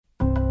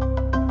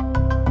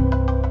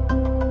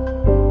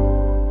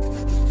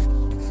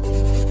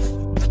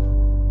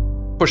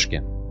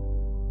Pushkin.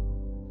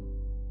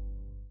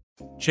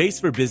 Chase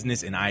for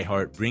Business and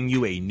iHeart bring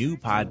you a new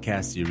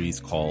podcast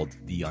series called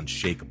The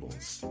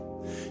Unshakables.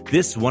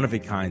 This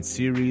one-of-a-kind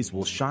series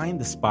will shine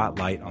the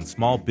spotlight on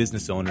small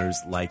business owners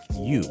like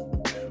you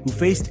who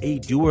faced a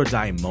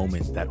do-or-die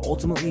moment that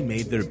ultimately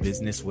made their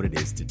business what it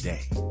is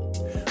today.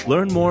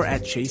 Learn more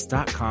at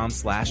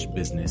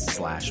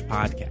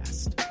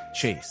chase.com/business/podcast.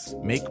 Chase,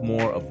 make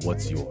more of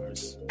what's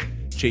yours.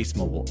 Chase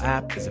mobile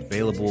app is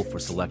available for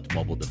select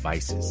mobile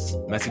devices.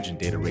 Message and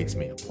data rates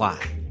may apply.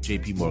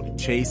 JP Morgan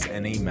Chase,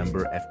 N.A.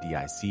 member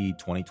FDIC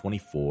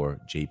 2024,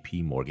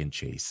 JP Morgan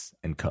Chase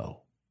 &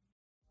 Co.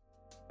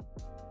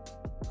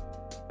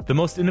 The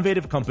most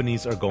innovative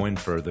companies are going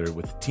further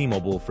with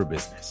T-Mobile for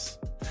Business.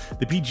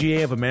 The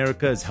PGA of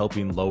America is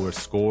helping lower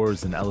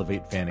scores and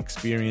elevate fan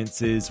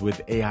experiences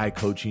with AI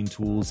coaching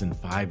tools and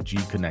 5G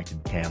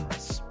connected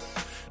cameras.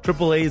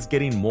 AAA is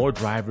getting more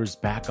drivers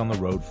back on the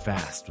road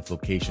fast with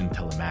location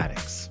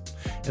telematics.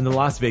 And the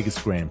Las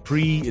Vegas Grand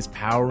Prix is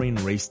powering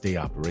race day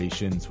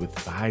operations with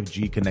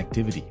 5G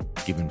connectivity,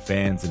 giving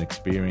fans an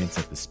experience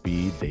at the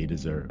speed they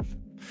deserve.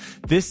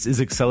 This is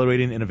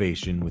accelerating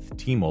innovation with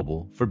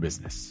T-Mobile for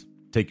Business.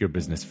 Take your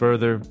business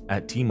further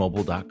at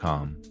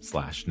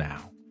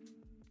T-Mobile.com/now.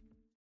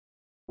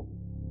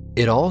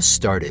 It all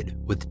started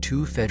with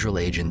two federal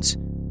agents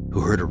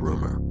who heard a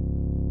rumor.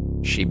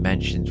 She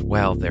mentions,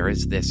 well, there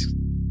is this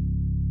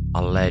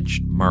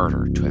alleged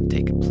murder to have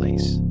taken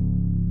place.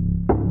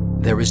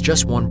 There was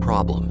just one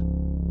problem.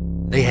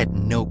 They had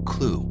no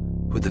clue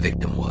who the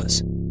victim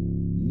was.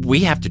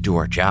 We have to do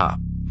our job,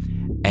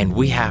 and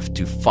we have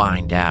to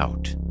find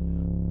out,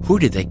 who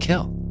did they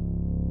kill?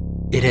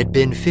 It had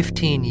been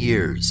 15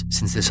 years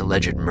since this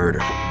alleged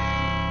murder.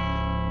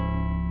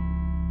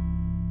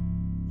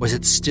 Was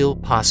it still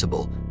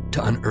possible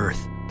to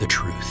unearth the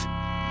truth?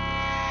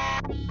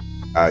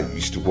 I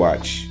used to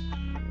watch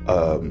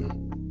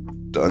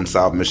the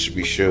Unsolved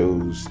Mystery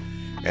shows,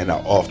 and I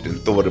often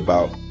thought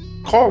about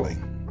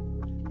calling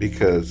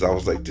because I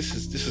was like, this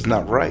is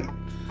not right.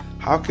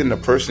 How can a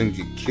person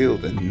get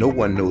killed and no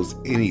one knows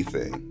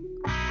anything?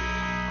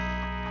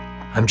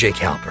 I'm Jake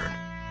Halpern,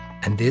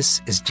 and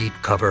this is Deep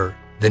Cover: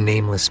 The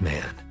Nameless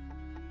Man.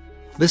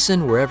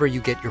 Listen wherever you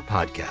get your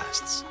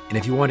podcasts. And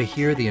if you want to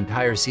hear the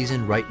entire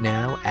season right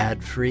now,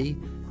 ad-free,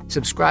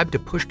 subscribe to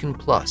Pushkin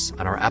Plus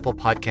on our Apple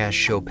Podcast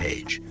show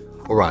page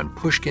or on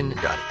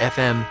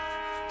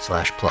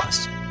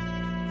pushkin.fm/plus.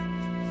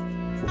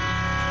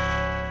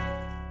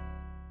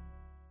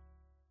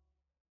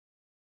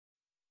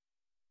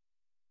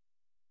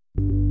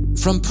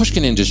 From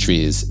Pushkin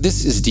Industries,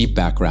 this is Deep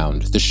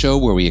Background, the show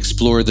where we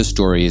explore the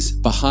stories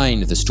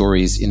behind the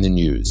stories in the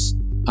news.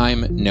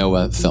 I'm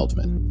Noah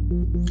Feldman.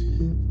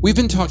 We've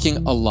been talking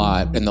a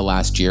lot in the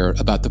last year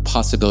about the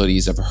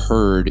possibilities of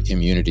herd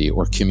immunity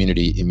or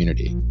community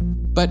immunity.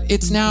 But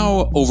it's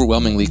now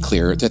overwhelmingly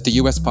clear that the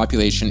U.S.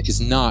 population is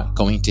not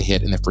going to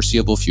hit in the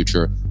foreseeable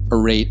future a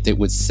rate that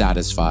would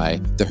satisfy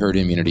the herd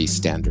immunity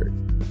standard.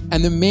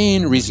 And the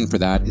main reason for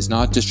that is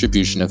not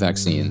distribution of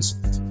vaccines,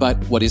 but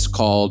what is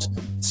called,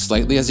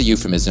 slightly as a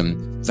euphemism,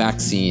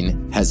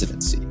 vaccine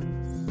hesitancy.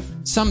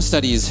 Some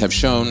studies have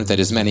shown that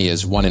as many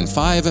as 1 in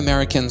 5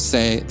 Americans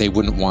say they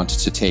wouldn't want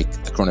to take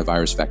a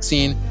coronavirus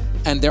vaccine,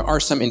 and there are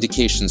some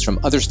indications from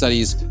other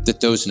studies that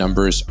those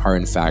numbers are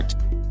in fact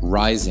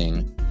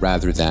rising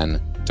rather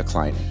than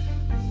declining.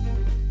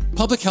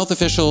 Public health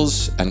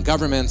officials and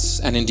governments,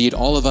 and indeed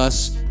all of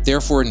us,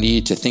 therefore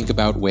need to think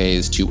about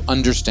ways to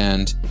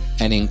understand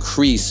and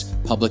increase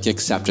public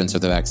acceptance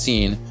of the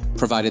vaccine,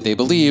 provided they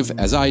believe,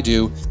 as I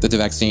do, that the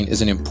vaccine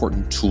is an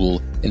important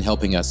tool in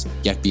helping us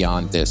get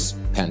beyond this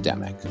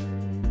pandemic.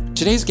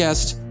 Today's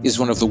guest is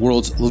one of the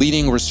world's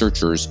leading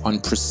researchers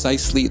on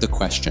precisely the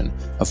question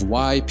of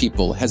why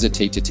people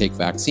hesitate to take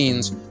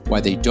vaccines, why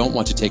they don't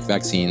want to take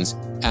vaccines,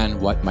 and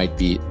what might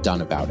be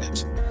done about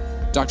it.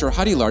 Dr.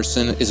 Heidi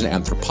Larson is an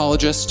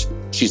anthropologist.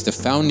 She's the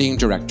founding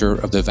director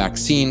of the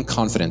Vaccine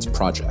Confidence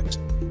Project,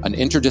 an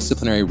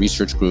interdisciplinary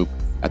research group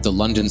at the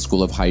London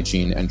School of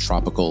Hygiene and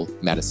Tropical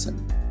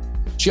Medicine.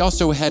 She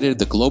also headed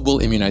the Global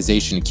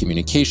Immunization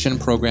Communication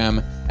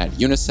Program at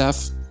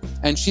UNICEF,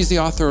 and she's the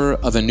author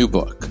of a new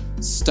book,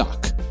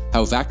 Stuck: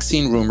 How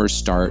Vaccine Rumors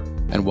Start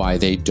and Why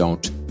They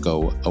Don't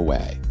Go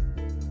Away.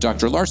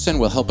 Dr. Larson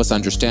will help us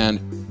understand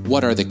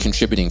what are the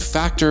contributing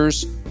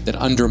factors that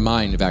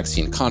undermine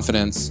vaccine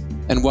confidence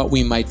and what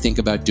we might think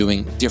about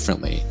doing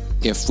differently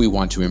if we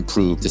want to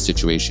improve the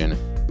situation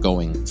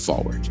going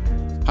forward.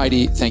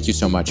 Heidi, thank you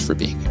so much for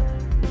being here.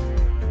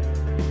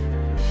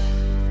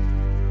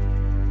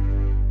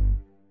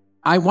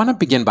 I want to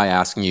begin by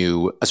asking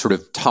you a sort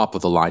of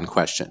top-of-the-line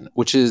question,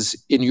 which is,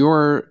 in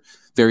your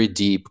very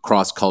deep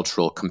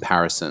cross-cultural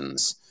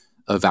comparisons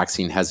of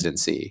vaccine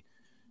hesitancy,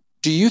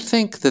 do you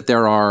think that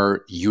there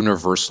are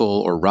universal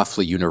or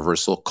roughly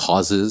universal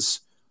causes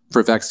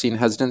for vaccine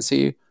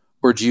hesitancy?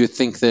 Or do you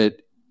think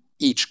that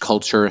each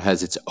culture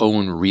has its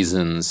own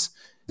reasons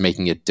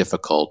making it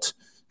difficult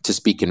to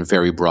speak in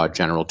very broad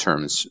general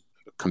terms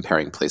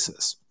comparing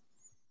places?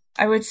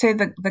 I would say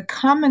the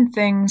common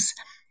things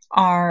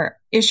are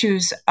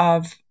issues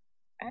of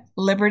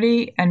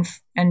liberty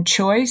and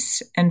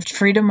choice and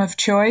freedom of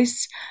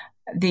choice,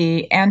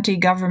 the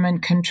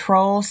anti-government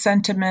control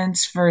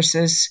sentiments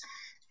versus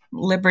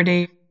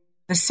liberty.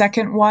 The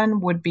second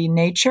one would be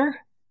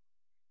nature.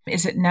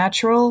 Is it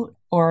natural,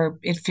 or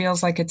it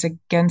feels like it's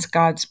against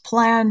God's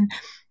plan?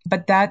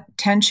 But that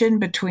tension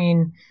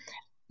between,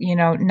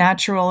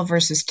 natural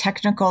versus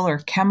technical or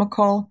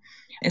chemical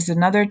is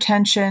another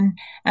tension.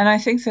 And I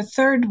think the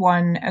third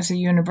one as a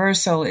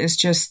universal is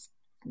just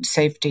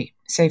safety.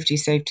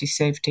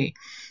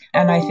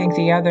 And I think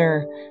the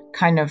other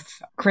kind of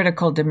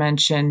critical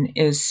dimension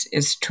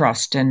is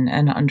trust and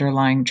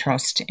underlying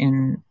trust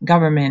in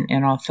government,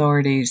 in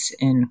authorities,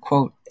 in,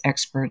 quote,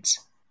 experts.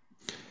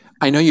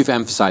 I know you've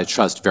emphasized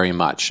trust very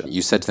much.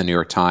 You said to the New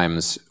York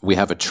Times, we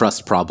have a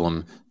trust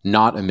problem,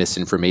 not a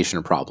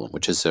misinformation problem,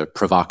 which is a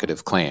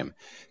provocative claim.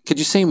 Could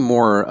you say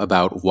more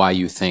about why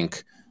you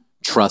think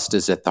trust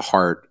is at the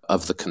heart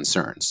of the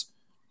concerns?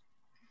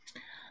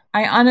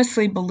 I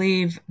honestly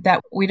believe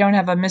that we don't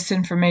have a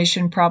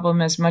misinformation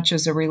problem as much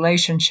as a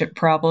relationship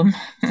problem.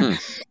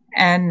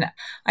 And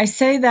I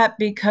say that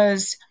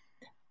because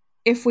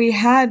if we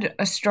had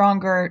a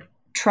stronger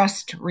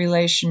trust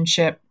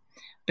relationship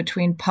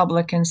between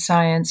public and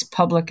science,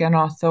 public and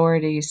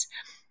authorities,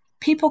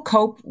 people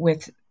cope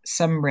with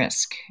some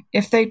risk.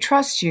 If they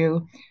trust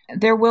you,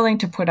 they're willing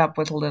to put up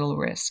with a little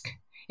risk.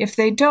 If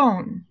they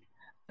don't,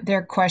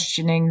 they're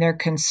questioning, they're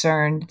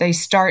concerned. They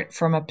start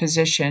from a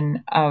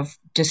position of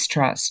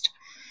distrust.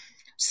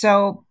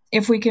 So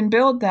if we can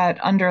build that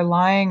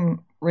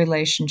underlying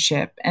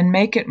relationship and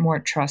make it more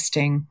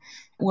trusting,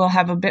 we'll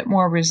have a bit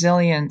more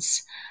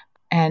resilience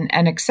and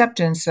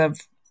acceptance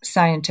of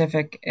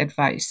scientific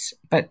advice.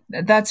 But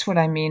that's what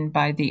I mean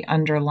by the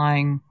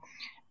underlying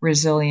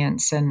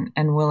resilience and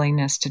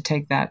willingness to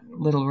take that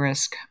little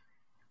risk.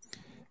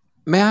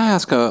 May I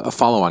ask a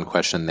follow-on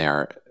question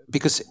there?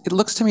 Because it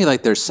looks to me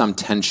like there's some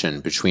tension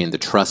between the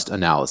trust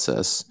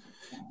analysis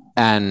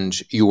and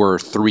your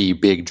three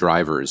big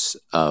drivers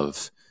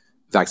of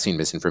vaccine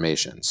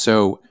misinformation.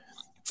 So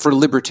for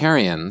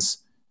libertarians,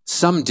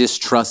 some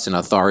distrust in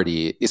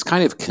authority is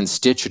kind of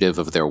constitutive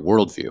of their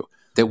worldview,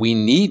 that we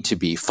need to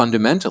be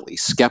fundamentally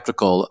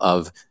skeptical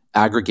of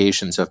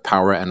aggregations of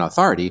power and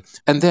authority.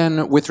 And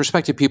then with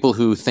respect to people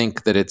who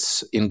think that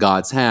it's in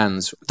God's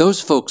hands,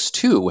 those folks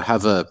too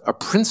have a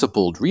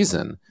principled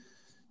reason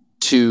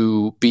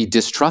to be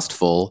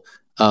distrustful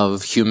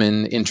of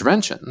human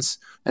interventions.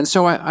 And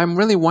so I'm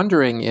really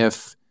wondering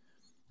if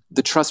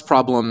the trust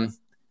problem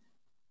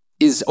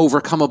is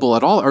overcomable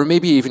at all, or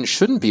maybe even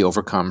shouldn't be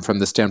overcome from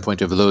the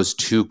standpoint of those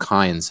two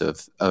kinds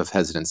of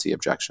hesitancy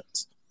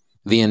objections.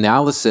 The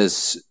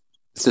analysis,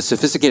 the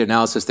sophisticated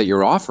analysis that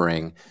you're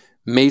offering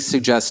may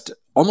suggest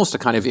almost a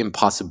kind of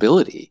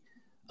impossibility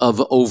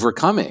of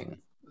overcoming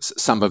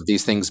some of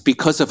these things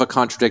because of a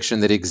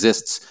contradiction that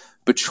exists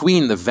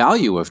between the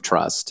value of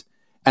trust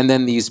and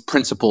then these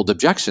principled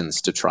objections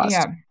to trust.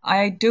 Yeah,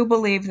 I do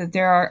believe that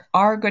there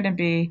are going to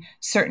be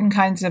certain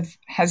kinds of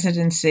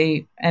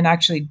hesitancy and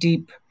actually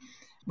deep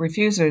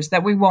refusers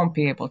that we won't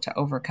be able to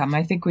overcome.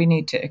 I think we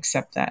need to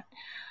accept that.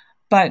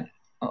 But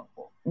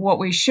what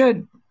we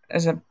should,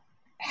 as a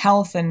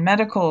health and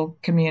medical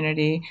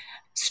community,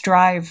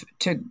 strive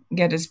to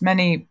get as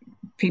many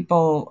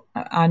people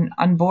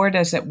on board,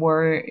 as it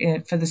were,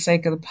 for the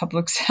sake of the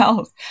public's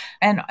health.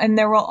 And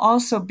there are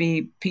also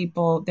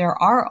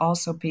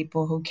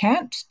people who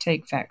can't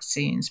take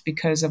vaccines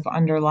because of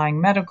underlying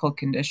medical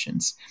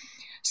conditions.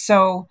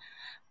 So,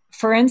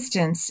 for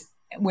instance,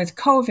 with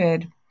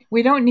COVID,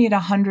 we don't need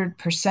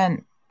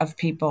 100% of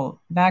people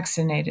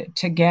vaccinated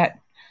to get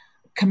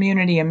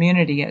community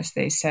immunity, as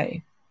they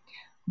say.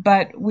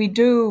 But we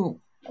do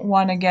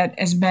want to get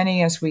as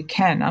many as we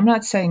can. I'm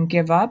not saying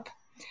give up,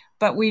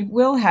 but we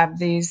will have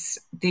these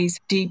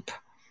deep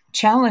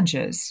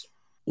challenges.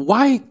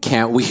 Why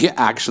can't we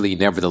actually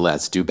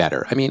nevertheless do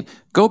better? I mean,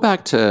 go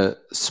back to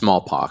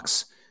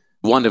smallpox,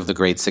 one of the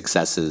great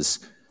successes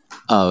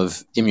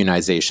of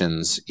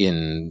immunizations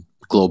in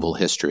global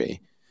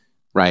history,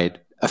 right?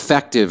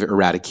 Effective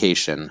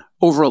eradication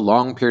over a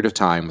long period of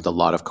time with a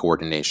lot of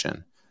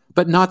coordination,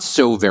 but not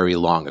so very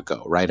long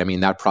ago, right? I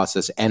mean, that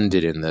process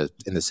ended in the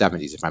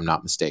 70s, if I'm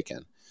not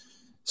mistaken.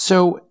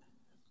 So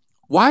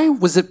why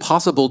was it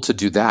possible to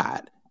do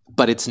that,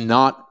 but it's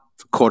not,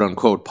 quote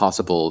unquote,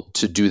 possible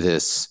to do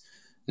this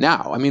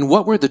now? I mean,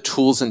 what were the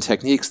tools and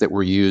techniques that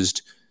were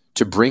used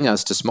to bring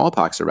us to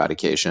smallpox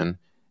eradication?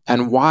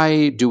 And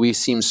why do we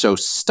seem so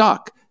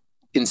stuck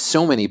in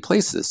so many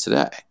places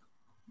today?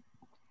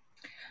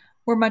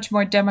 We're much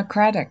more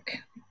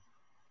democratic.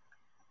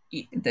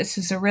 This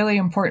is a really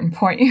important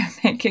point you're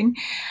making.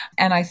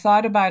 And I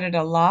thought about it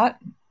a lot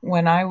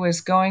when I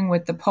was going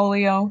with the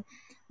polio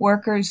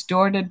workers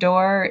door to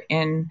door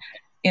in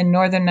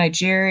northern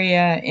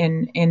Nigeria,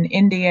 in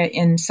India,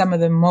 in some of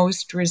the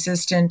most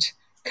resistant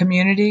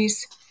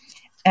communities,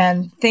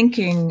 and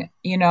thinking,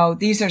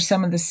 these are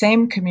some of the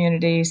same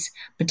communities,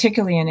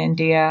 particularly in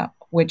India,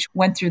 which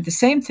went through the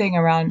same thing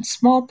around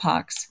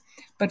smallpox,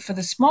 But for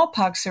the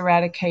smallpox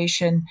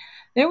eradication,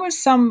 there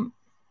was some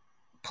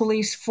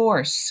police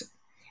force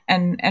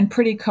and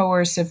pretty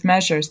coercive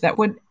measures that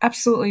would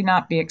absolutely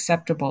not be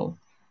acceptable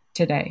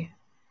today.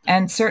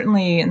 And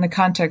certainly in the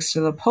context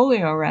of the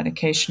polio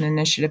eradication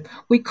initiative,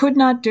 we could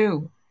not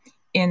do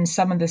in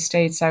some of the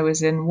states I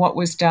was in what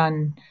was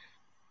done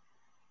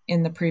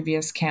in the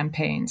previous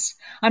campaigns.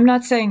 I'm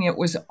not saying it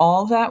was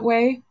all that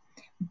way,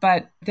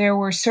 but there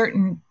were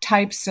certain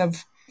types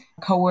of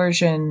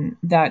coercion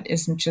that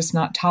isn't just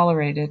not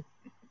tolerated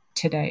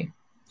today.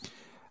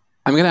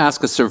 I'm going to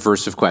ask a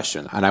subversive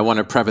question, and I want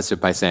to preface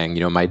it by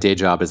saying, my day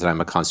job is that I'm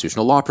a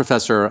constitutional law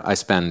professor. I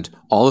spend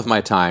all of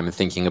my time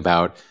thinking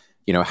about,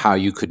 how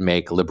you could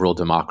make liberal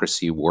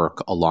democracy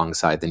work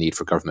alongside the need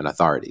for government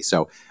authority.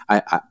 So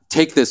I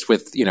take this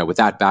with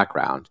that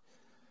background.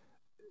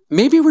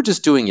 Maybe we're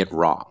just doing it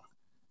wrong.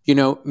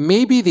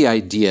 Maybe the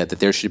idea that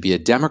there should be a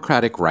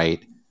democratic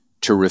right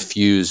to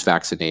refuse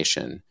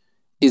vaccination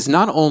is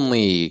not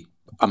only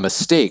a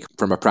mistake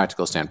from a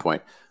practical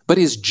standpoint, but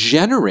is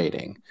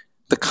generating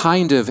the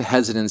kind of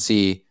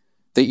hesitancy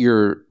that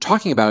you're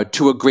talking about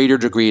to a greater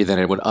degree than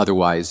it would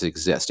otherwise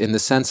exist, in the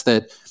sense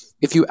that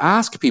if you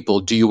ask people,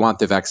 do you want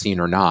the vaccine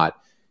or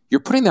not, you're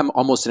putting them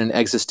almost in an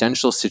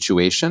existential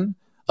situation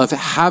of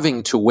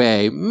having to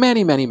weigh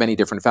many, many, many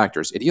different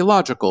factors: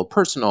 ideological,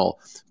 personal,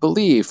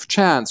 belief,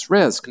 chance,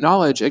 risk,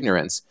 knowledge,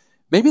 ignorance.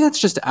 Maybe that's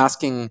just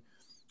asking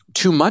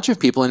too much of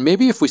people. And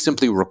maybe if we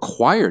simply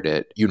required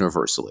it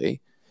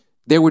universally,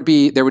 there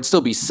would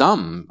still be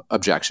some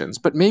objections,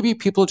 but maybe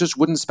people just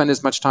wouldn't spend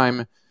as much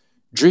time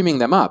dreaming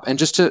them up. And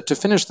just to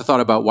finish the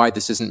thought about why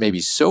this isn't maybe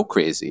so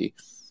crazy,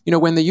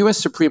 when the U.S.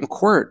 Supreme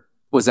Court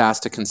was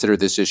asked to consider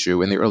this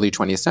issue in the early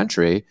 20th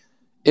century,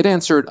 it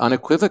answered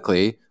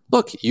unequivocally,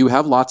 look, you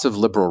have lots of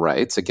liberal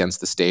rights against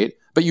the state,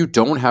 but you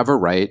don't have a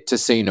right to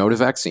say no to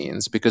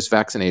vaccines because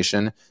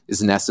vaccination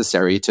is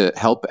necessary to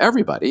help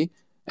everybody.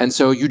 And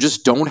so you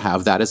just don't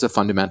have that as a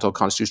fundamental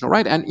constitutional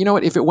right. And you know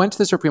what? If it went to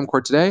the Supreme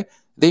Court today,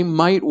 they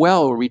might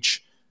well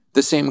reach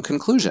the same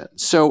conclusion.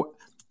 So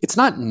it's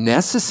not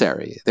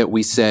necessary that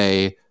we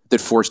say that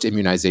forced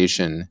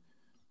immunization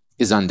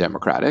is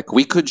undemocratic.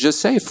 We could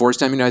just say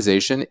forced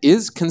immunization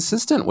is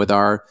consistent with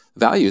our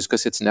values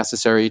because it's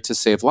necessary to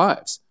save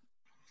lives.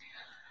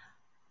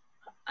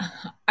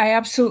 I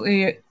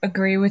absolutely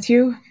agree with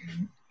you.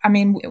 I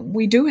mean,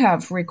 we do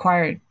have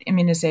required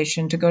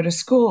immunization to go to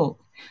school,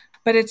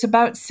 but it's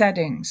about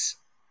settings.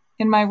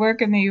 In my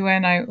work in the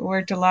UN, I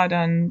worked a lot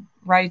on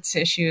rights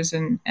issues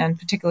and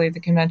particularly the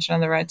Convention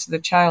on the Rights of the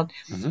Child.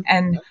 Mm-hmm.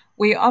 And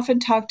we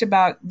often talked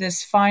about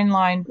this fine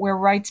line where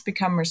rights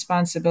become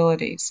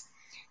responsibilities.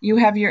 You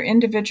have your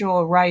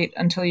individual right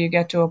until you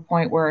get to a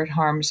point where it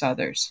harms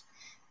others.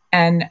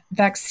 And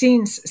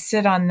vaccines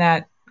sit on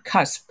that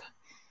cusp.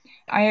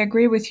 I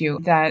agree with you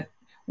that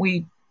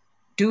we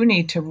do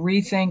need to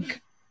rethink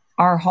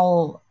our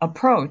whole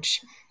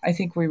approach. I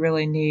think we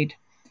really need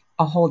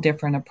a whole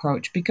different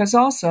approach because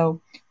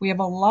also we have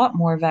a lot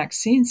more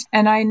vaccines.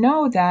 And I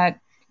know that,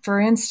 for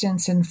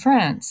instance, in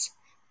France,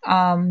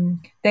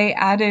 they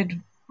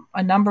added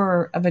a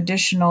number of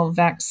additional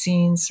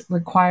vaccines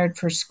required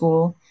for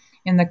school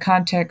in the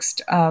context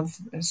of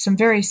some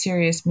very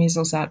serious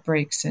measles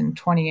outbreaks in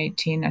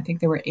 2018. I think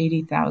there were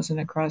 80,000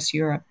 across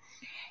Europe.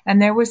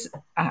 And there was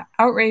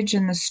outrage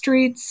in the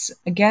streets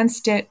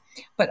against it.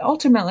 But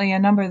ultimately, a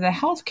number of the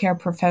healthcare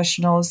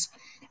professionals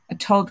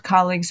told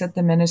colleagues at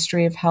the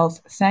Ministry of Health,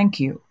 thank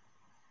you.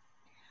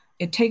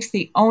 It takes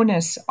the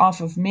onus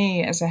off of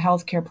me as a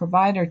healthcare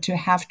provider to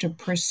have to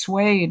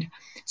persuade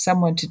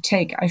someone to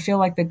take. I feel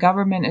like the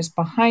government is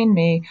behind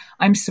me.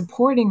 I'm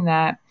supporting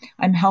that.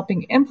 I'm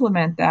helping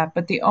implement that.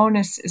 But the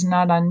onus is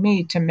not on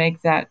me to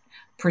make that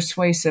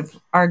persuasive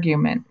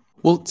argument.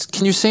 Well,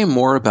 can you say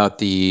more about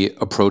the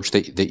approach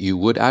that you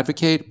would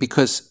advocate?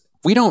 Because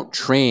we don't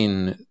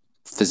train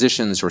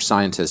physicians or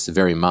scientists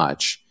very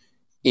much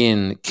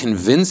in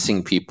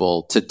convincing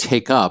people to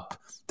take up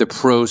the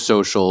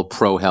pro-social,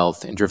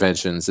 pro-health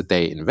interventions that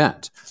they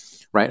invent,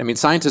 right? I mean,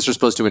 scientists are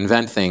supposed to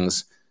invent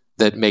things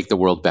that make the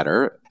world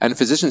better, and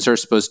physicians are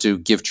supposed to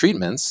give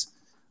treatments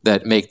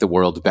that make the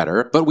world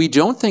better, but we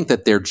don't think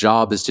that their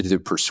job is to do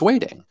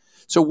persuading.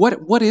 So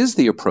what is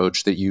the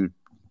approach that you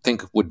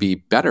think would be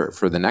better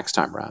for the next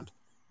time around?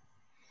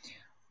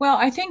 Well,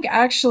 I think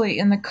actually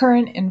in the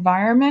current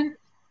environment,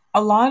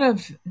 a lot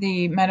of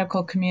the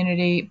medical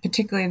community,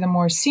 particularly the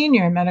more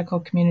senior medical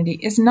community,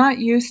 is not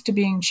used to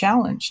being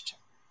challenged,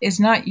 is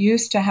not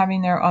used to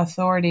having their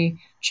authority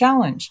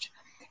challenged.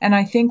 And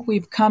I think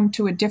we've come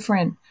to a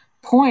different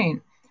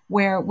point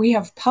where we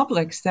have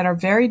publics that are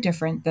very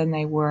different than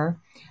they were,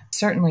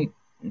 certainly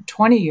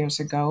 20 years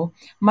ago,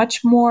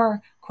 much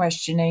more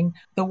questioning,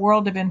 the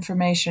world of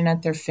information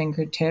at their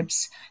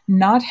fingertips,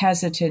 not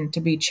hesitant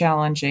to be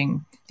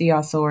challenging the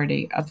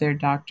authority of their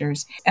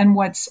doctors. And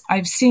what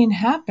I've seen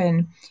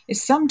happen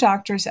is some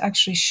doctors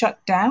actually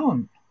shut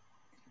down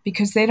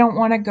because they don't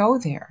want to go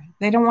there.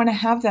 They don't want to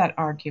have that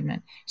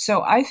argument.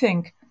 So I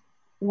think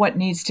what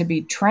needs to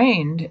be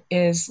trained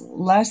is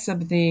less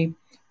of the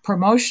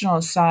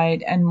promotional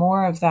side and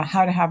more of the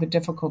how to have a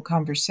difficult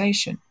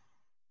conversation.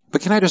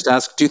 But can I just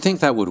ask, do you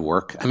think that would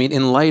work? I mean,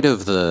 in light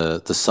of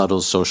the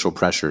subtle social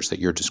pressures that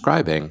you're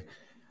describing,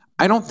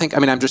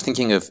 I'm just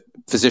thinking of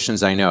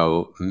physicians I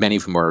know, many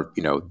of whom are,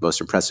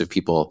 most impressive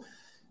people,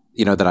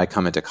 that I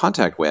come into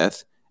contact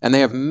with, and they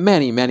have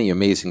many, many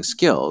amazing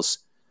skills.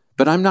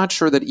 But I'm not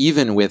sure that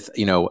even with,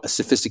 a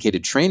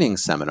sophisticated training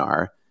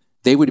seminar,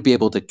 they would be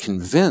able to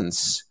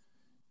convince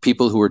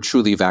people who are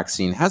truly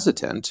vaccine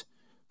hesitant,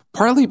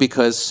 partly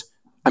because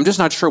I'm just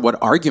not sure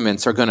what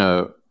arguments are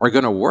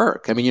gonna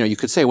work. I mean, you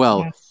could say,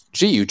 well,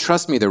 gee, you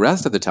trust me the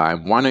rest of the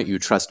time. Why don't you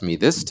trust me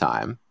this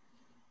time?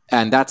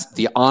 And that's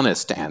the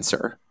honest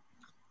answer,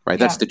 right?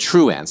 Yeah. That's the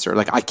true answer.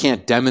 Like, I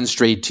can't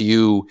demonstrate to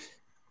you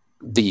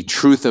the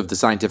truth of the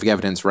scientific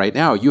evidence right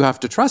now. You have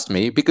to trust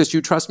me because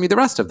you trust me the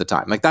rest of the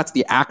time. Like, that's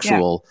the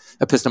actual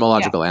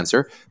epistemological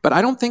answer. But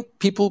I don't think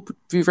people would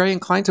be very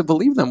inclined to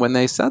believe them when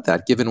they said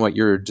that, given what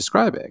you're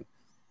describing.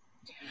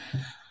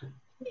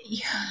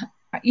 Yeah.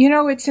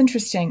 It's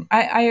interesting.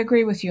 I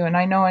agree with you. And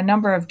I know a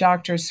number of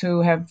doctors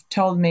who have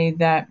told me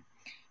that,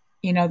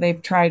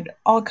 they've tried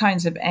all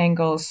kinds of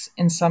angles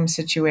in some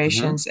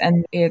situations,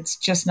 and it's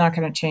just not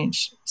going to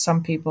change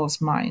some people's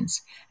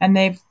minds. And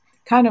they've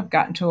kind of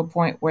gotten to a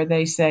point where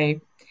they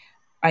say,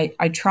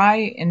 I try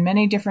in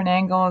many different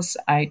angles.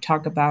 I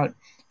talk about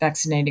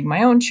vaccinating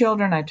my own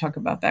children. I talk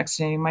about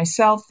vaccinating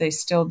myself. They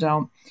still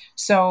don't.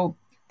 So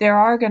there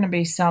are going to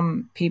be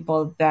some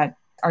people that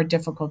are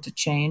difficult to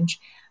change.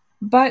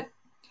 But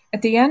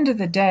at the end of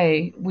the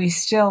day, we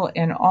still,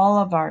 in all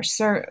of our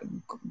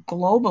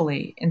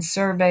globally, in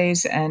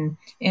surveys and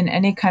in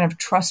any kind of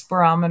trust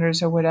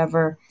barometers or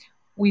whatever,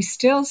 we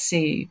still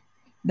see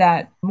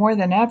that more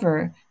than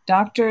ever,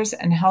 doctors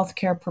and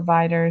healthcare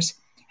providers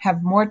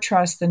have more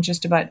trust than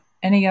just about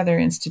any other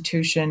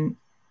institution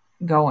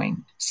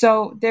going.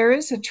 So there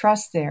is a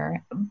trust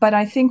there. But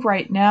I think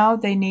right now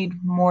they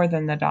need more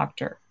than the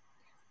doctor.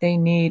 They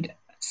need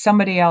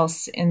somebody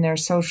else in their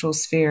social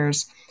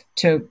spheres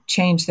to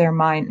change their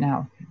mind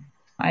now.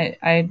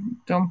 I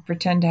don't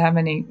pretend to have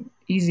any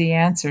easy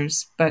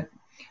answers, but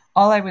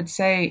all I would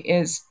say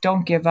is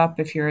don't give up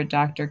if you're a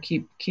doctor.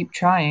 Keep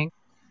trying.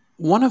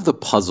 One of the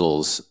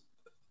puzzles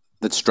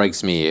that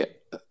strikes me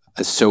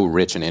as so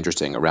rich and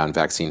interesting around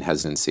vaccine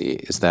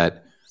hesitancy is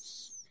that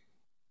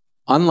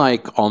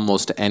unlike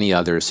almost any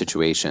other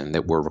situation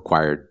that we're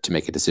required to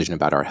make a decision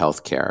about our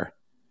health care,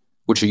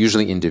 which are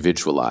usually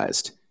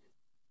individualized,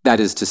 that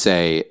is to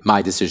say,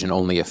 my decision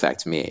only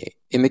affects me.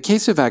 In the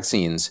case of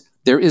vaccines,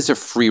 there is a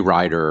free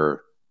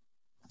rider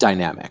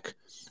dynamic,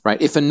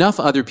 right? If enough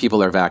other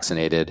people are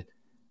vaccinated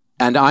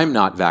and I'm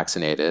not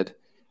vaccinated,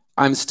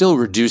 I'm still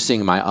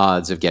reducing my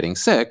odds of getting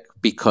sick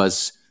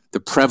because the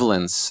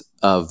prevalence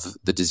of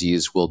the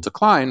disease will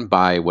decline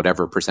by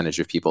whatever percentage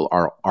of people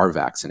are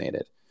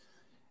vaccinated.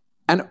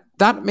 And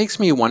that makes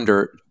me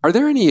wonder, are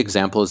there any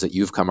examples that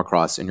you've come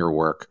across in your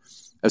work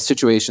of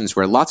situations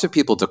where lots of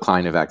people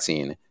decline a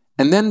vaccine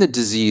and then the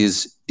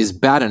disease is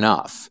bad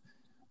enough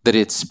that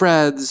it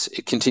spreads,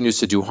 it continues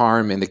to do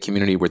harm in the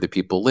community where the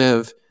people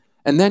live,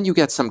 and then you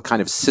get some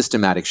kind of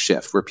systematic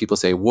shift where people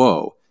say,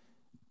 whoa,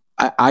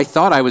 I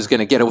thought I was going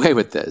to get away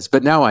with this,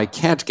 but now I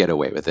can't get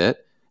away with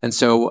it. And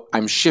so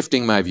I'm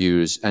shifting my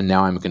views, and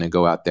now I'm going to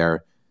go out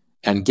there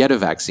and get a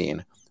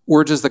vaccine.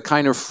 Or does the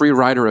kind of free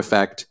rider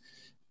effect,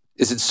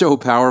 is it so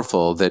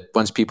powerful that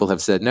once people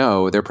have said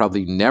no, they're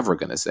probably never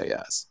going to say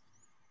yes?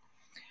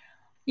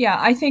 Yeah,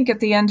 I think at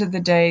the end of the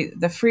day,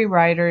 the free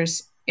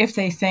riders, if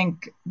they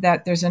think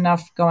that there's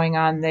enough going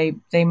on,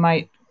 they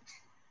might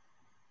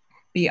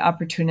be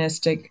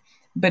opportunistic.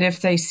 But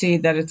if they see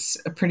that it's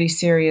a pretty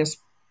serious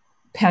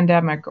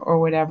pandemic or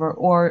whatever,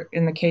 or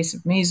in the case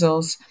of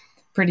measles,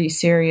 pretty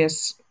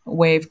serious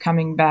wave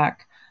coming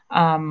back,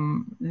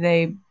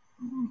 they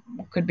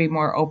could be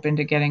more open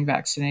to getting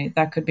vaccinated.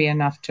 That could be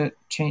enough to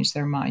change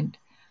their mind.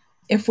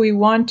 If we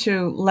want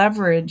to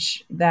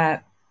leverage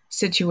that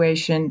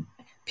situation,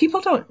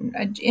 people don't,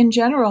 in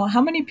general,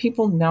 how many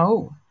people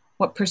know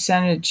what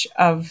percentage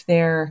of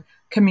their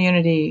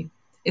community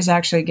is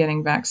actually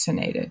getting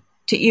vaccinated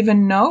to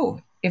even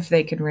know if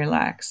they can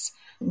relax?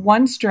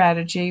 One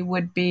strategy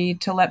would be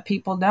to let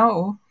people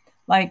know,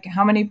 like,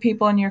 how many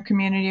people in your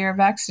community are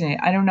vaccinated.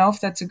 I don't know if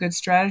that's a good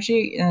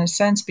strategy in a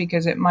sense,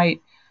 because it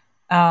might,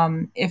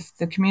 if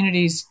the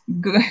community's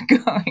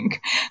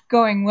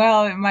going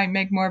well, it might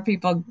make more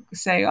people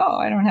say, oh,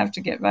 I don't have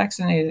to get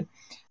vaccinated.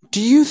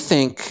 Do you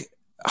think,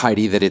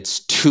 Heidi, that it's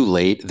too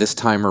late this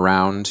time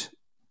around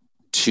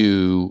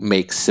to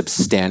make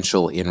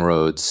substantial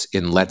inroads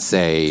in, let's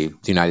say,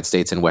 the United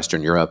States and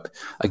Western Europe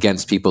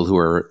against people who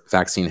are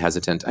vaccine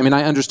hesitant? I mean,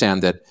 I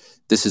understand that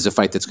this is a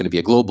fight that's going to be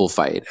a global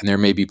fight, and there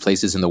may be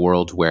places in the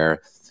world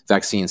where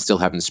vaccines still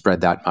haven't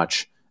spread that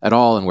much at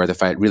all and where the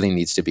fight really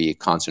needs to be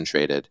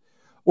concentrated.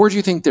 Or do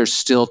you think there's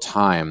still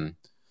time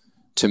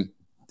to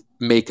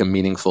make a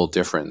meaningful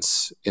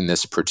difference in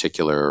this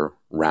particular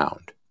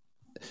round?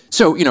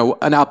 So,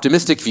 an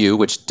optimistic view,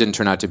 which didn't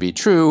turn out to be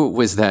true,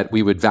 was that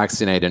we would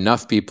vaccinate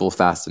enough people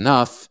fast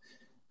enough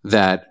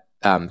that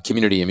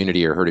community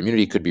immunity or herd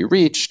immunity could be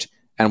reached,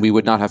 and we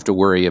would not have to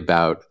worry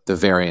about the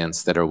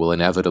variants that will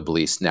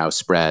inevitably now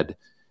spread,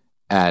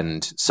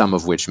 and some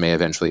of which may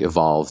eventually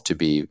evolve to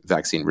be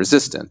vaccine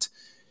resistant.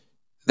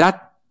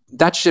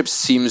 That ship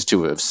seems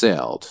to have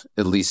sailed,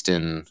 at least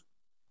in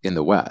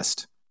the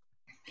West.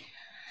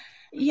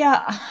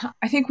 Yeah,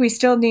 I think we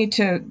still need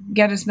to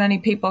get as many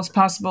people as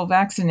possible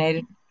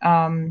vaccinated.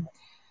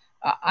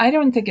 I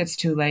don't think it's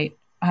too late.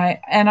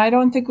 I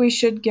don't think we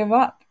should give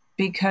up,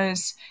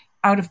 because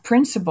out of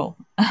principle,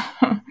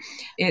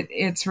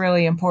 it's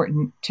really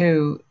important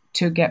to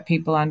get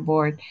people on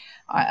board.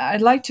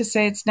 I'd like to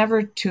say it's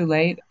never too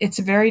late. It's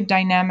a very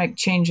dynamic,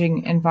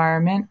 changing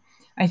environment.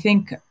 I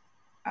think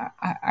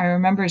I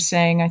remember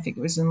saying, I think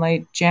it was in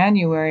late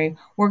January,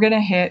 we're going to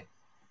hit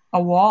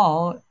a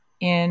wall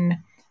in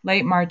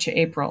late March,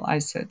 April, I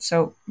said.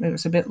 So it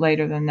was a bit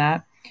later than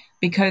that,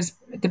 because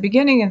at the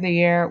beginning of the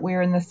year, we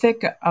were in the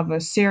thick of a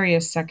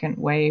serious second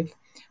wave.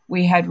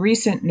 We had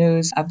recent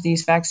news of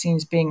these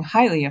vaccines being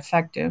highly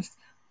effective,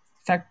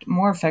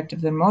 more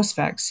effective than most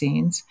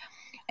vaccines,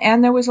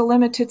 and there was a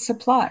limited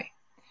supply.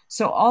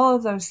 So all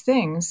of those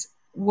things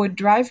would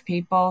drive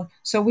people.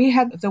 So we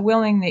had the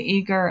willing, the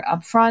eager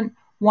up front,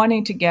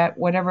 wanting to get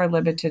whatever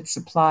limited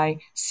supply,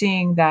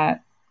 seeing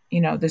that,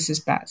 this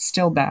is bad,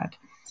 still bad.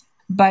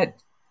 But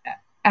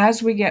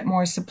as we get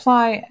more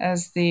supply,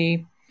 as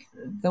the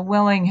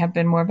willing have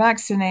been more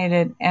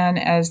vaccinated, and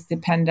as the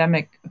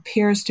pandemic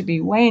appears to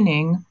be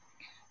waning,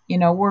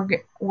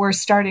 we're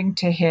starting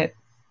to hit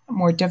a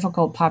more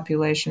difficult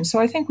population. So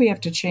I think we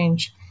have to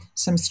change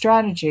some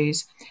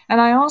strategies.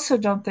 And I also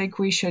don't think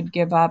we should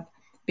give up,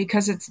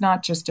 because it's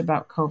not just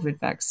about COVID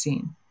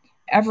vaccine.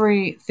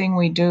 Everything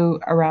we do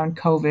around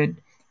COVID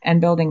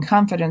and building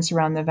confidence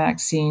around the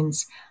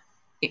vaccines,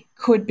 it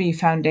could be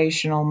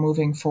foundational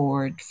moving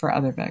forward for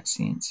other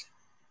vaccines.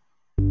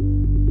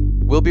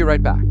 We'll be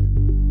right back.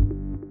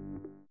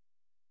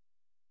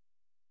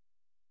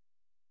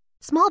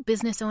 Small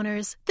business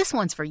owners, this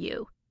one's for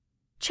you.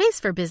 Chase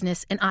for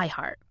Business and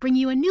iHeart bring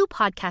you a new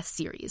podcast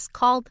series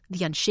called The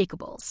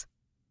Unshakables.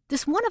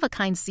 This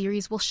one-of-a-kind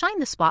series will shine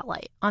the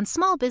spotlight on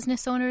small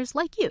business owners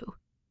like you,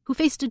 who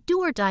faced a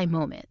do-or-die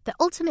moment that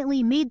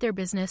ultimately made their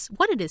business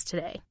what it is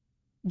today.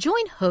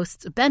 Join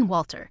hosts Ben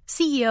Walter,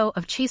 CEO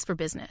of Chase for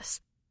Business,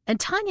 and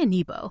Tanya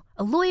Nebo,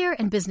 a lawyer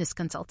and business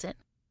consultant,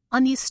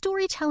 on these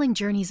storytelling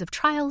journeys of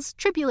trials,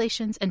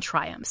 tribulations, and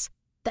triumphs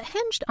that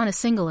hinged on a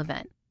single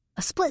event,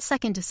 a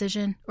split-second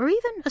decision, or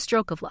even a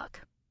stroke of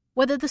luck.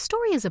 Whether the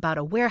story is about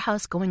a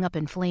warehouse going up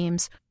in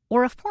flames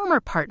or a former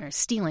partner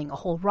stealing a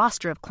whole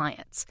roster of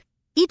clients,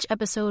 each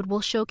episode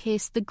will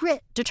showcase the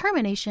grit,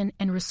 determination,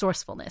 and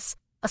resourcefulness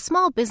a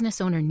small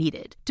business owner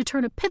needed to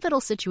turn a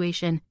pivotal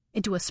situation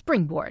into a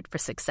springboard for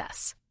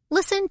success.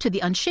 Listen to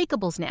The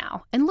Unshakables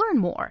now and learn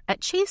more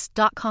at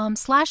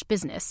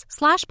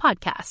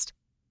chase.com/business/podcast.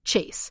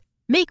 Chase,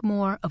 make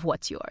more of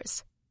what's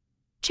yours.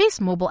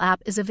 Chase mobile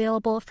app is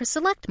available for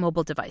select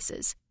mobile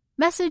devices.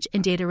 Message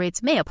and data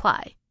rates may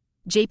apply.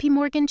 JP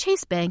Morgan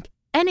Chase Bank,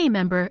 NA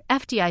member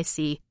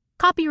FDIC,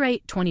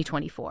 copyright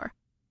 2024.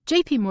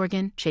 JP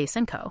Morgan Chase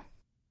 & Co.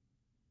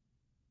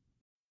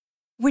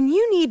 When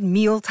you need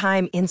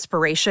mealtime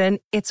inspiration,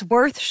 it's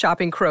worth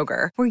shopping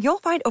Kroger, where you'll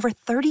find over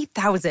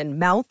 30,000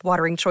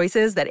 mouth-watering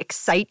choices that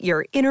excite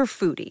your inner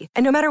foodie.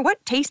 And no matter what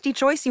tasty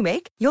choice you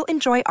make, you'll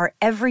enjoy our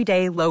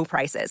everyday low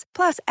prices,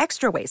 plus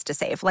extra ways to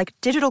save, like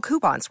digital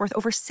coupons worth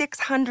over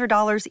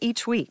 $600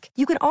 each week.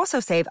 You can also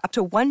save up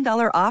to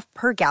 $1 off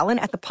per gallon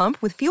at the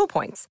pump with fuel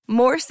points.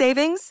 More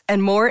savings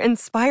and more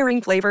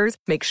inspiring flavors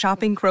make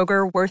shopping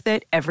Kroger worth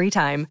it every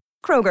time.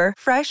 Kroger,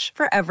 fresh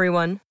for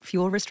everyone.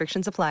 Fuel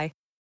restrictions apply.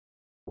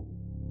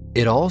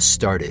 It all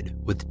started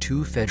with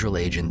two federal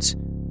agents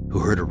who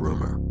heard a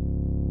rumor.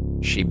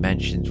 She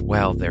mentions,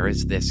 there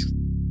is this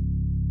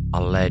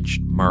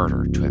alleged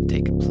murder to have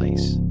taken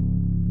place.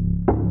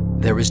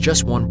 There was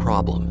just one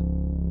problem.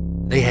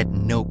 They had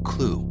no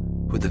clue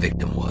who the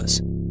victim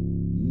was.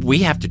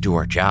 We have to do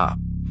our job,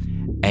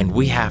 and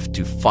we have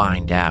to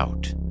find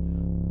out,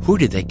 who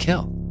did they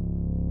kill?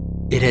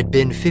 It had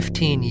been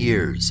 15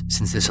 years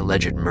since this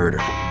alleged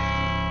murder.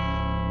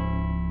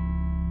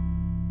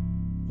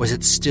 Was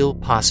it still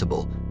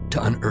possible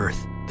to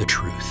unearth the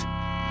truth?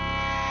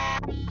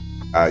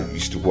 I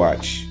used to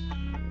watch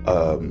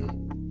the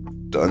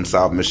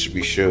Unsolved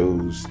Mystery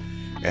shows,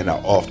 and I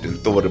often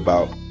thought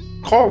about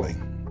calling,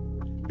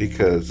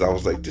 because I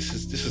was like, this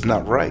is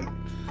not right.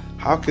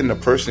 How can a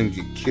person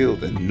get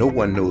killed and no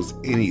one knows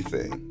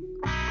anything?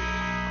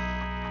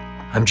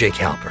 I'm Jake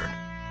Halpern,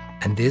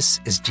 and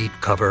this is Deep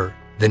Cover: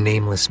 The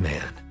Nameless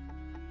Man.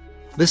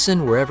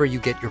 Listen wherever you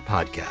get your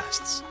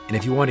podcasts. And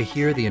if you want to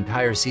hear the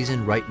entire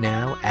season right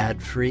now,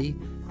 ad-free,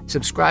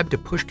 subscribe to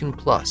Pushkin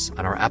Plus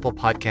on our Apple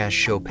Podcast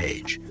show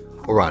page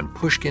or on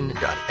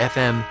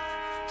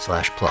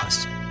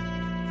pushkin.fm/plus.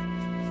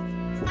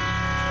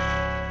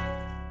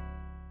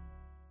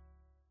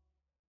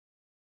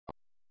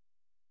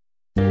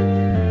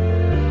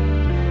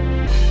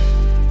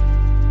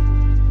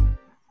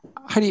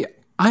 Heidi,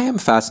 I am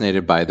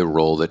fascinated by the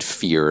role that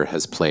fear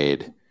has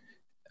played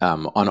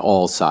on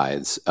all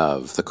sides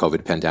of the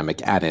COVID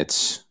pandemic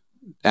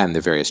and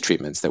the various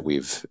treatments that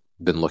we've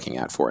been looking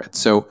at for it.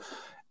 So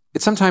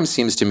it sometimes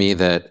seems to me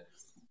that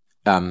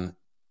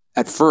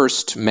at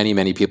first,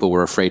 many people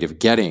were afraid of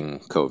getting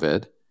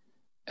COVID,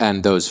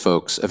 and those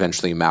folks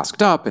eventually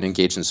masked up and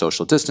engaged in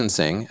social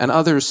distancing. And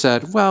others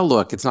said, well,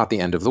 look, it's not the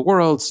end of the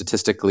world.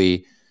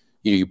 Statistically,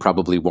 you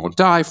probably won't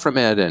die from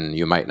it, and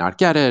you might not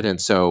get it. And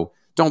so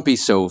don't be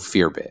so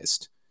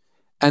fear-based.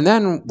 And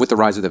then with the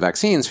rise of the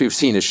vaccines, we've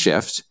seen a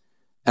shift.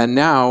 And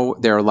now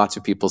there are lots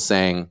of people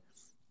saying,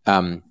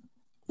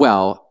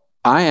 well,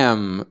 I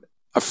am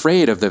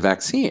afraid of the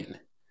vaccine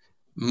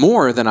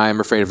more than I am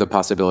afraid of the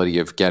possibility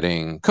of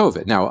getting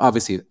COVID. Now,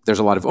 obviously, there's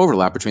a lot of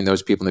overlap between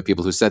those people and the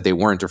people who said they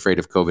weren't afraid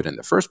of COVID in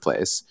the first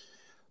place.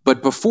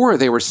 But before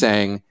they were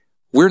saying,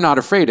 we're not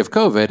afraid of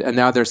COVID, and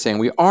now they're saying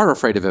we are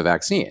afraid of a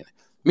vaccine.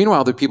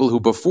 Meanwhile, the people who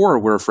before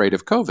were afraid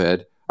of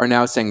COVID are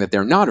now saying that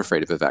they're not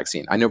afraid of a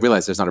vaccine. I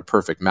realize there's not a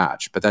perfect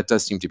match, but that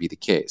does seem to be the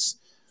case.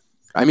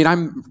 I mean,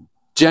 I'm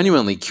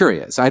genuinely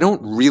curious. I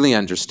don't really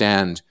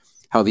understand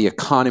how the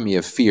economy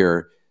of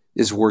fear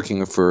is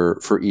working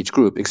for each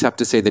group, except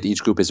to say that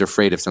each group is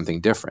afraid of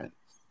something different.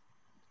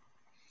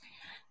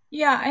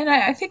 Yeah, and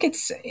I think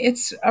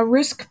it's a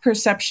risk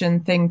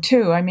perception thing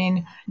too. I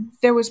mean,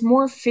 there was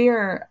more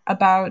fear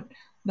about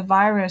the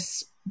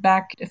virus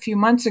back a few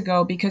months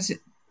ago because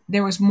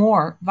there was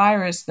more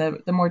virus.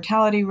 The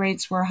mortality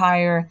rates were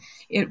higher.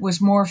 It was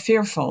more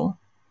fearful.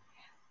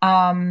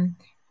 And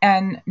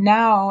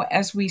now,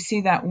 as we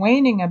see that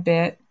waning a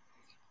bit,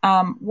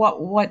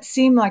 what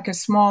seemed like a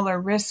smaller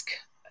risk,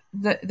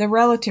 the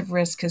relative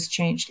risk has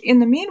changed. In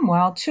the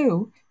meanwhile,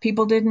 too,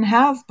 people didn't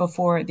have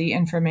before the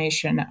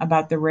information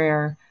about the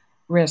rare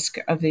risk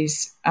of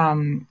these,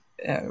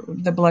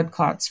 the blood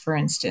clots, for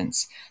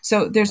instance.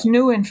 So there's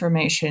new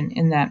information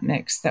in that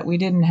mix that we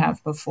didn't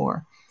have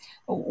before.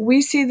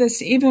 We see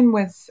this even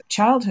with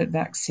childhood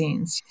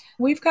vaccines.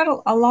 We've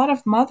got a lot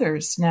of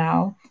mothers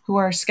now who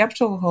are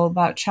skeptical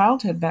about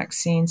childhood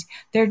vaccines.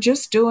 They're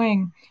just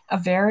doing a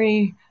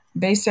very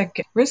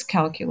basic risk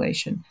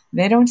calculation.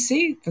 They don't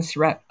see the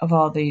threat of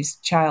all these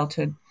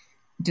childhood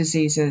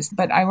diseases.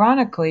 But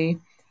ironically,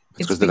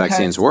 it's because the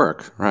vaccines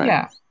work, right?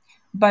 Yeah.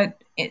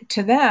 But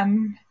to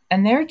them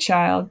and their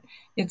child,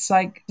 it's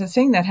like the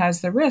thing that has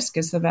the risk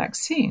is the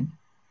vaccine.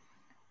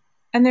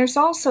 And there's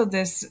also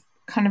this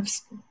kind of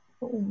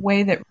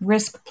way that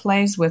risk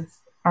plays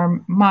with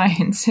our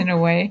minds in a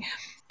way.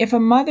 If a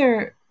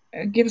mother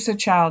gives a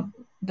child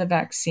the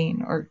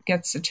vaccine or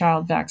gets a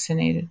child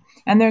vaccinated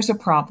and there's a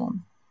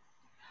problem,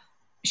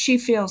 she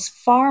feels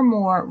far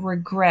more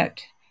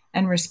regret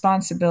and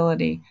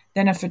responsibility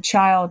than if a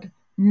child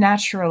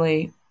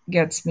naturally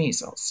gets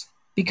measles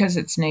because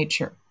it's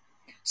nature.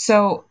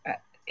 So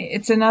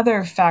it's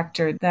another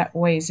factor that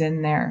weighs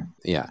in there.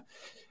 Yeah.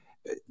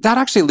 That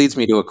actually leads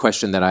me to a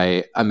question that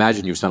I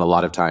imagine you've spent a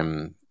lot of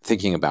time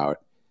thinking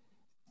about.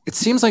 It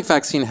seems like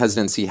vaccine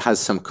hesitancy has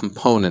some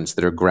components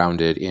that are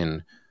grounded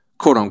in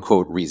quote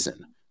unquote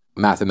reason,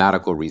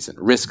 mathematical reason,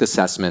 risk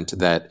assessment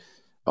that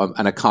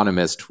an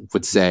economist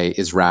would say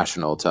is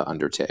rational to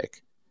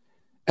undertake.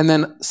 And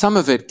then some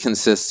of it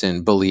consists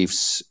in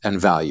beliefs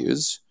and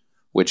values,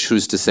 which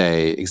who's to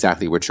say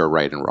exactly which are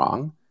right and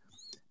wrong.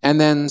 And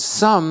then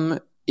some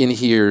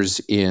inheres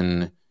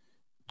in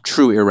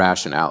true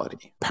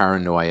irrationality,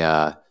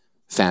 paranoia,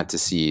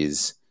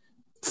 fantasies,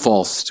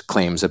 false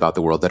claims about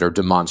the world that are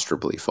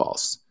demonstrably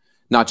false.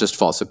 Not just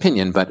false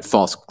opinion, but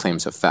false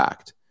claims of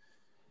fact.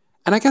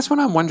 And I guess what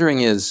I'm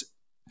wondering is,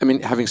 I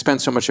mean, having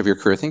spent so much of your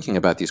career thinking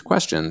about these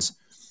questions,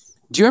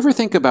 do you ever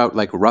think about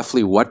like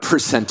roughly what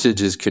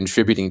percentage is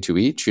contributing to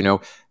each? You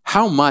know,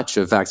 how much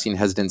of vaccine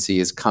hesitancy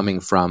is coming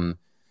from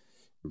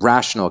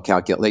rational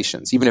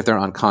calculations, even if they're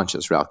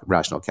unconscious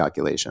rational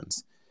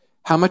calculations?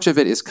 How much of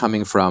it is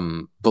coming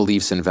from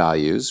beliefs and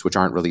values, which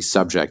aren't really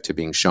subject to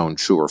being shown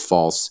true or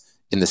false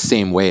in the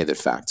same way that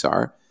facts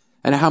are?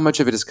 And how much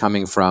of it is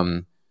coming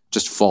from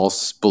just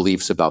false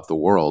beliefs about the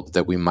world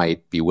that we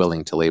might be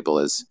willing to label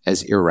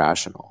as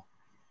irrational?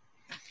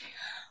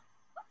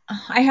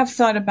 I have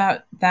thought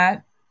about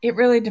that. It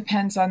really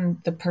depends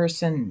on the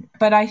person.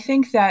 But I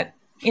think that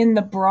in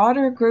the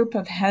broader group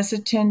of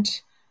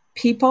hesitant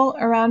people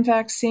around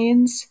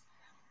vaccines,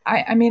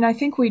 I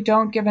think we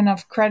don't give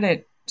enough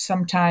credit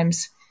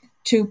sometimes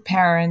to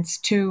parents,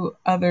 to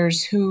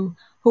others who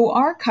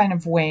are kind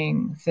of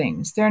weighing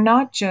things. They're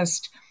not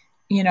just,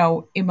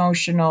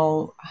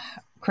 emotional,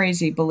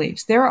 crazy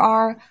beliefs. There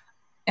are,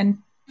 and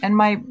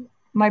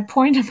my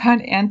point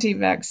about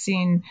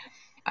anti-vaccine,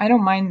 I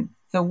don't mind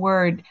the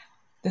word.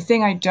 The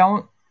thing I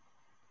don't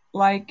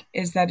like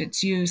is that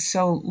it's used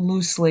so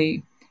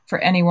loosely for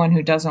anyone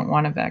who doesn't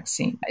want a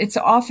vaccine. It's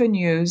often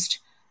used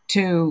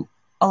to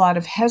a lot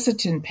of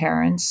hesitant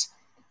parents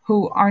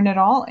who aren't at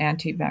all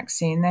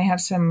anti-vaccine. They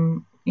have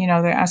some,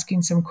 they're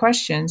asking some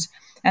questions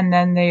and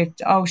then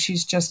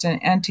she's just an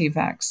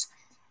anti-vax.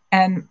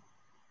 And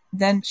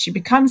then she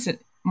becomes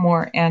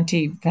more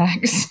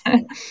anti-vax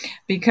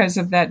because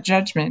of that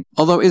judgment.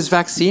 Although, is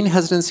vaccine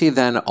hesitancy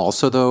then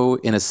also, though,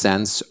 in a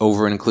sense,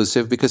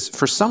 over-inclusive? Because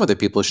for some of the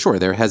people, sure,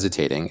 they're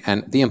hesitating.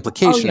 And the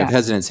implication of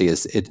hesitancy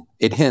is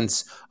it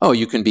hints, oh,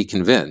 you can be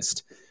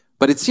convinced.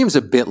 But it seems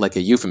a bit like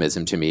a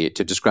euphemism to me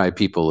to describe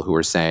people who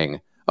are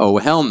saying, oh,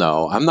 hell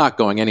no, I'm not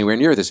going anywhere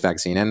near this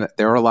vaccine. And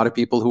there are a lot of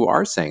people who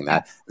are saying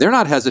that. They're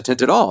not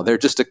hesitant at all. They're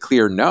just a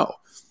clear no.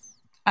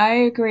 I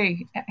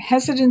agree.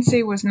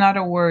 Hesitancy was not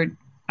a word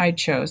I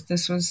chose.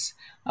 This was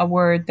a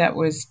word that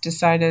was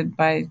decided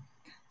by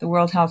the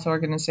World Health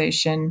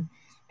Organization.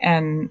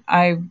 And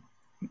I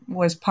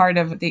was part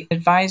of the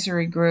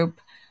advisory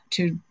group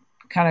to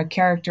kind of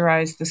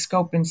characterize the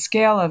scope and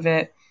scale of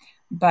it.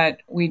 But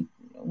we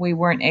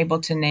weren't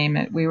able to name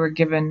it. We were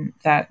given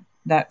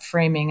that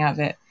framing of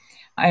it.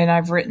 And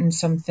I've written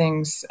some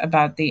things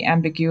about the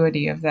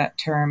ambiguity of that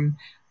term.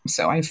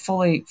 So I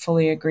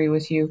fully agree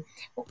with you.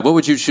 What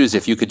would you choose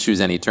if you could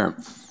choose any term?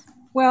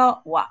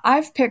 Well,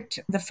 I've picked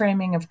the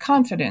framing of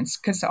confidence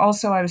because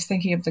also I was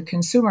thinking of the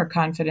Consumer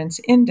Confidence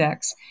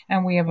Index,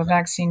 and we have a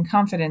Vaccine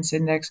Confidence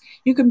Index.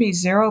 You can be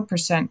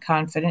 0%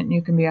 confident, and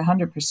you can be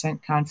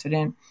 100%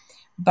 confident,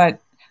 but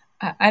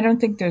I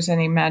don't think there's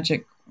any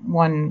magic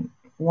one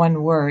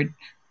word.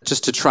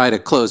 Just to try to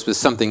close with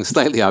something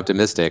slightly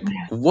optimistic,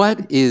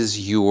 what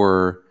is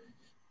your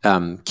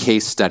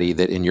case study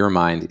that in your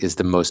mind is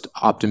the most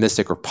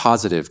optimistic or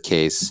positive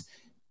case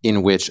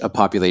in which a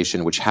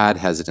population which had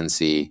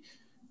hesitancy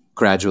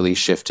gradually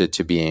shifted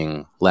to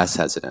being less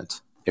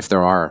hesitant? If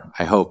there are,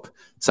 I hope,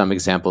 some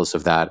examples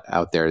of that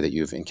out there that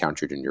you've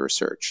encountered in your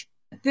research.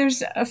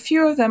 There's a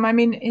few of them. I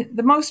mean,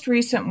 the most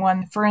recent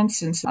one, for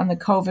instance, on the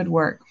COVID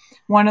work,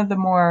 one of the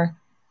more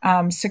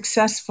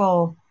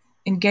successful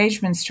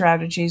engagement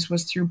strategies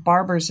was through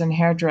barbers and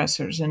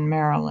hairdressers in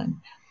Maryland.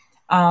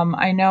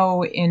 I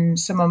know in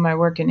some of my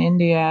work in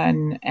India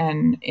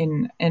and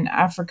in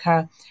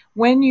Africa,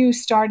 when you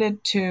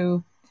started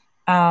to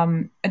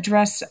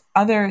address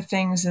other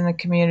things in the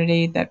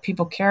community that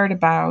people cared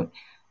about,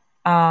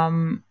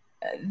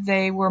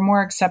 they were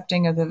more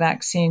accepting of the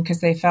vaccine because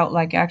they felt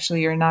like,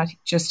 actually, you're not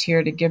just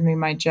here to give me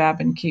my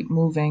jab and keep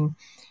moving.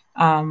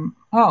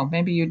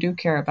 Maybe you do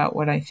care about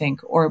what I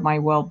think or my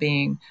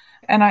well-being.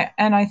 And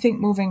I think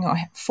moving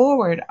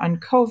forward on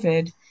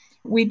COVID,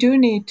 we do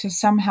need to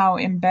somehow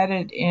embed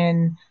it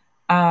in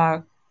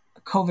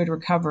COVID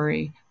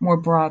recovery more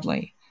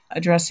broadly,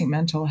 addressing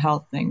mental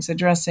health things,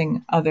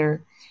 addressing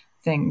other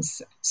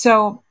things.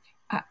 So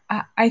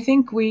I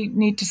think we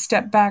need to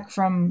step back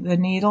from the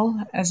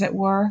needle, as it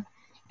were,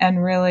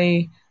 and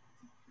really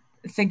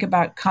think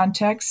about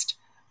context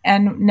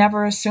and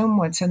never assume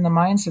what's in the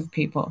minds of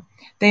people.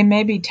 They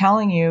may be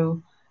telling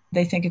you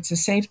they think it's a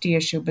safety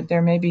issue, but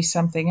there may be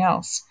something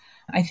else.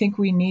 I think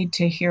we need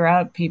to hear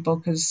out people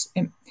because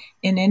in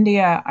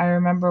India, I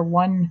remember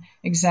one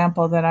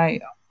example that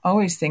I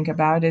always think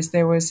about is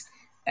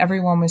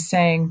everyone was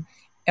saying,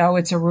 oh,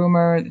 it's a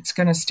rumor, it's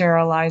going to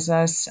sterilize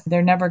us.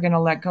 They're never going to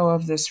let go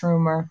of this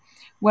rumor.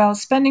 Well,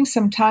 spending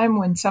some time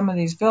in some of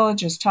these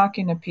villages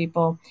talking to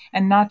people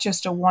and not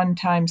just a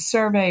one-time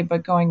survey,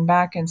 but going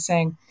back and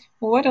saying,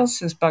 well, what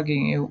else is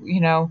bugging you?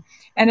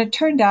 And it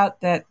turned out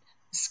that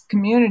this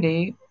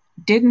community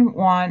didn't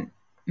want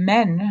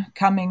men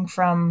coming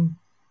from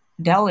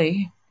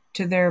Delhi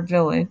to their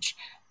village.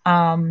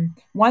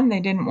 One, they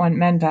didn't want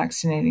men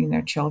vaccinating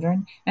their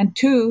children. And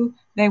two,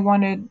 they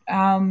wanted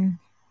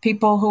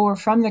people who were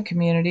from the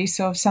community,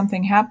 so if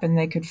something happened,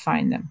 they could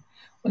find them.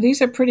 Well,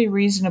 these are pretty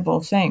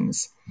reasonable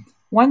things.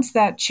 Once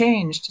that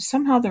changed,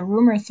 somehow the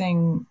rumor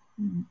thing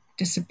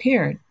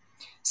disappeared.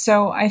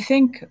 So I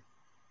think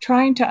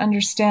trying to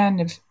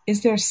understand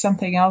is there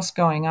something else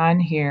going on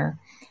here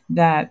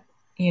that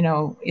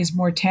is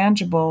more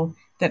tangible,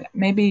 that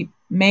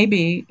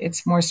maybe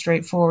it's more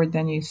straightforward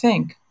than you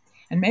think.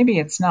 And maybe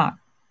it's not.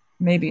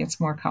 Maybe it's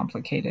more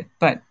complicated.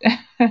 But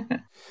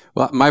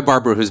well, my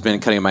barber, who's been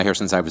cutting my hair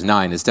since I was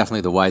 9, is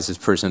definitely the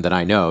wisest person that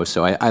I know.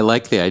 So I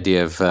like the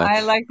idea of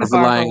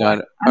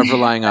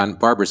relying on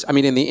barbers. I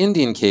mean, in the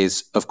Indian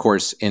case, of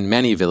course, in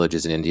many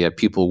villages in India,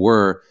 people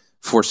were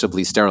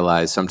forcibly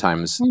sterilized,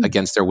 sometimes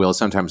against their will,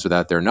 sometimes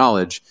without their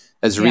knowledge,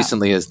 as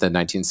recently as the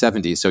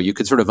 1970s. So you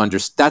could sort of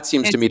that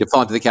seems to me to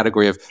fall into the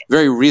category of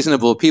very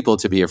reasonable people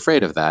to be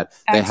afraid of that.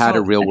 Absolutely. They had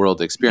a real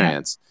world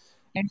experience.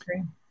 Yeah. I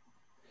agree.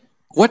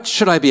 What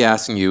should I be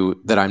asking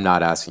you that I'm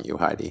not asking you,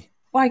 Heidi?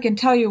 Well, I can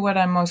tell you what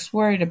I'm most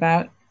worried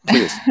about.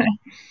 Please.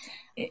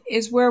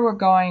 Is where we're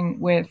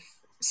going with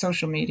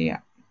social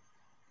media.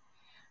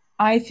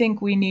 I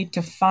think we need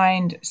to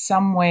find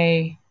some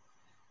way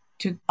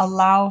to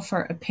allow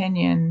for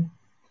opinion,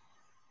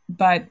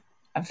 but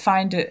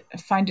find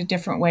a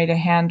different way to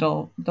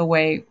handle the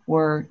way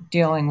we're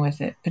dealing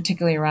with it,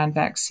 particularly around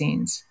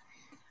vaccines.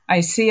 I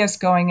see us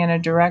going in a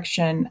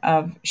direction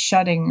of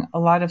shutting a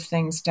lot of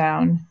things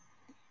down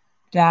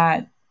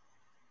that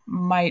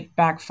might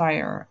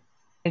backfire.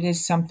 It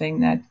is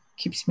something that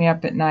keeps me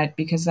up at night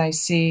because I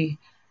see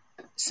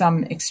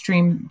some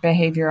extreme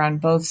behavior on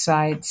both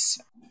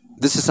sides.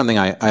 This is something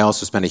I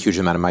also spend a huge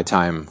amount of my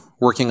time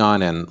working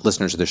on, and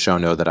listeners of the show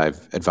know that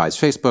I've advised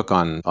Facebook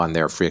on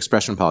their free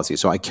expression policy.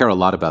 So I care a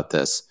lot about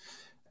this.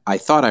 I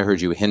thought I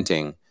heard you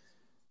hinting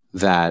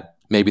that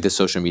maybe the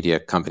social media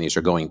companies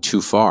are going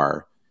too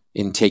far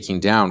in taking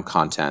down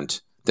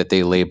content that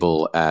they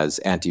label as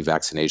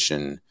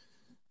anti-vaccination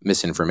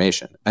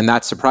misinformation. And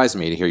that surprised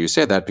me to hear you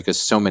say that,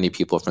 because so many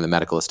people from the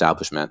medical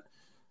establishment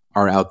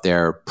are out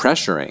there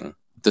pressuring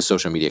the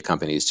social media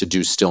companies to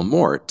do still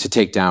more to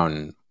take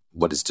down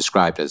what is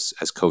described as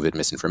COVID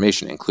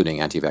misinformation, including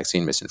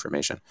anti-vaccine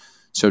misinformation.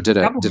 So did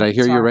I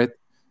hear you right?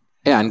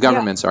 Yeah, and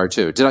governments are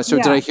too. Did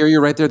I hear you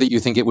right there that you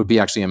think it would be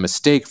actually a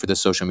mistake for the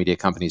social media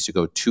companies to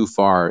go too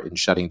far in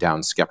shutting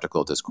down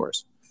skeptical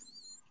discourse?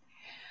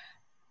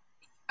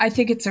 I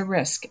think it's a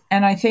risk.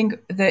 And I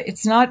think that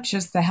it's not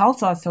just the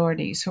health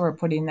authorities who are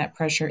putting that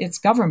pressure, it's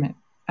government.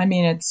 I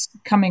mean, it's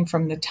coming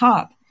from the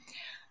top.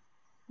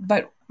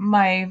 But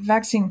my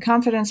Vaccine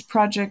Confidence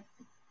Project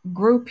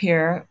group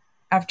here,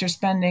 after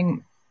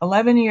spending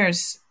 11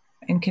 years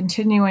and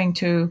continuing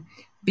to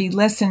be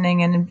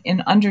listening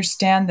and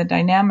understand the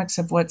dynamics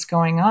of what's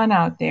going on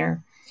out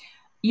there,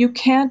 you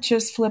can't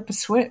just flip a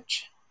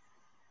switch.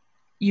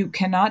 You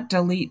cannot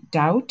delete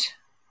doubt.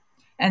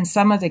 And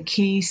some of the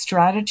key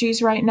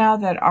strategies right now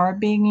that are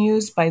being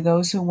used by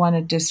those who want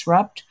to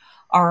disrupt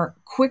are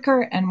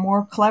quicker and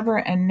more clever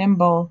and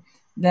nimble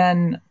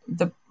than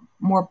the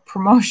more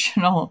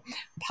promotional,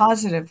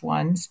 positive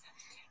ones.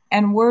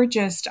 And we're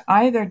just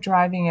either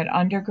driving it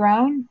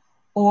underground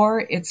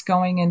or it's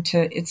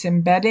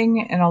embedding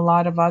in a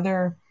lot of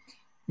other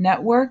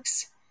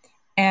networks.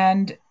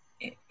 And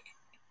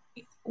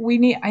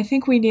I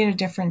think we need a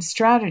different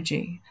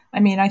strategy. I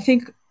mean,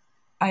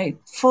 I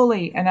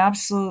fully and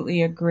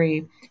absolutely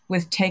agree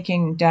with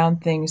taking down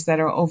things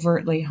that are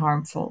overtly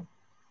harmful.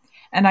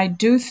 And I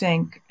do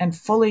think and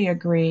fully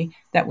agree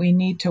that we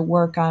need to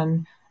work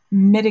on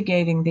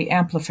mitigating the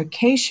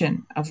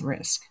amplification of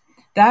risk.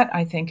 That,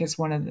 I think, is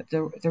one of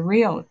the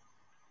real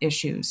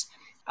issues,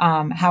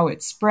 how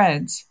it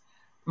spreads.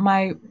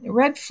 My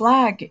red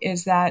flag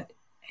is that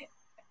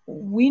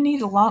we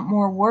need a lot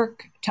more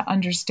work to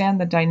understand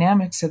the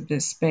dynamics of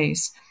this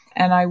space.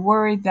 And I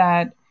worry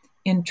that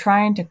in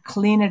trying to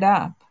clean it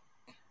up,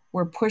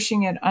 we're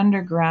pushing it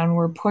underground,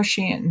 we're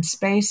pushing it in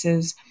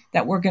spaces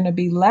that we're going to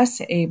be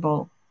less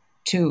able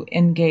to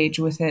engage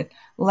with it,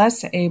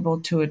 less able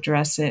to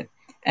address it,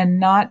 and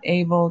not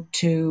able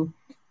to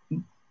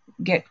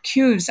get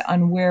cues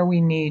on where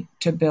we need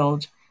to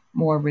build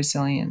more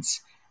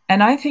resilience.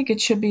 And I think it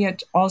should be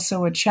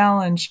also a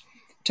challenge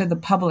to the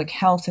public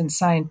health and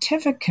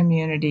scientific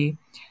community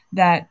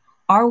that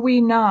are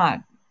we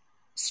not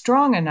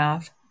strong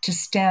enough to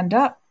stand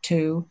up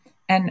to,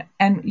 and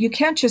you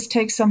can't just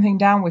take something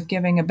down with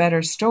giving a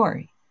better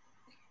story,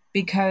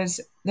 because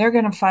they're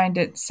going to find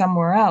it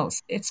somewhere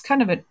else. It's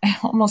kind of an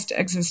almost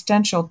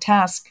existential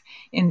task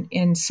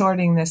in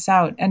sorting this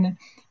out. And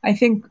I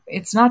think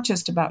it's not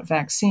just about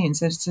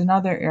vaccines, it's in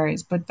other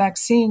areas. But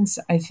vaccines,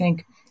 I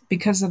think,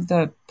 because of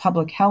the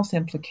public health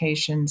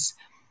implications,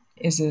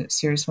 is a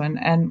serious one.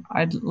 And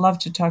I'd love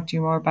to talk to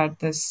you more about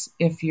this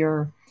if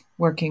you're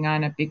working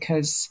on it,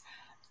 because,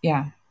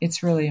 yeah,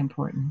 it's really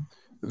important.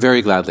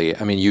 Very gladly.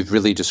 I mean, you've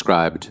really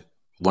described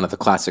one of the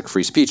classic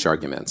free speech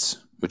arguments,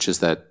 which is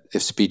that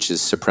if speech is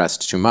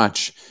suppressed too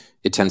much,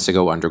 it tends to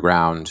go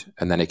underground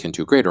and then it can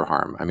do greater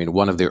harm. I mean,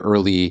 one of the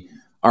early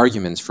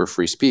arguments for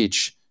free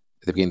speech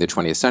at the beginning of the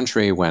 20th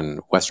century, when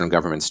Western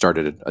governments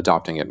started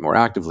adopting it more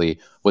actively,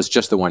 was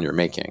just the one you're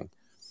making,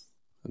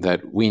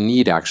 that we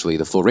need actually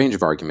the full range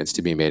of arguments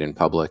to be made in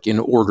public in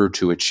order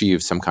to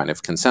achieve some kind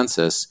of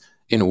consensus,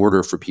 in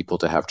order for people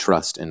to have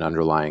trust in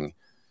underlying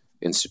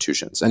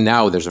institutions. And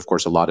now there's, of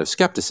course, a lot of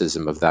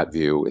skepticism of that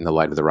view in the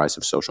light of the rise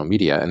of social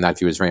media, and that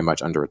view is very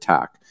much under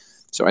attack.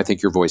 So I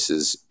think your voice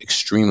is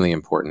extremely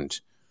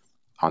important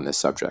on this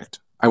subject.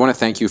 I want to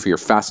thank you for your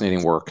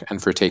fascinating work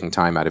and for taking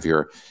time out of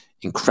your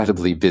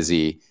incredibly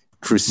busy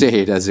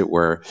crusade, as it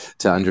were,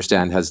 to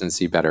understand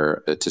hesitancy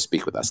better to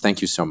speak with us.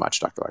 Thank you so much,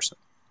 Dr. Larson.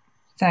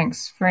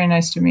 Thanks. Very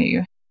nice to meet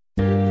you.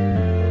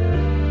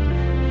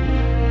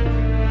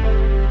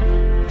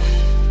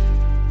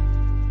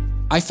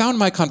 I found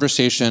my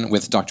conversation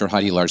with Dr.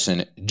 Heidi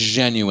Larson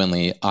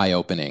genuinely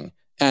eye-opening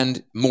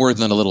and more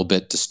than a little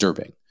bit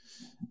disturbing.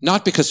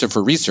 Not because of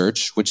her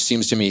research, which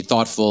seems to me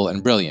thoughtful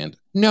and brilliant.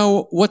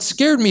 No, what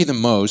scared me the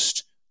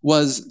most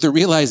was the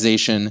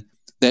realization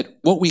that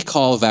what we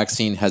call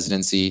vaccine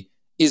hesitancy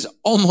is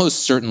almost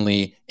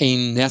certainly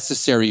a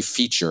necessary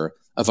feature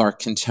of our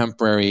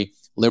contemporary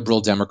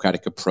liberal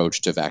democratic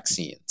approach to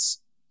vaccines.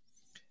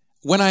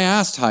 When I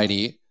asked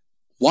Heidi,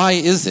 why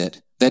is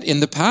it that in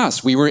the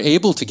past we were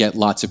able to get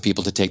lots of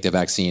people to take the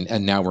vaccine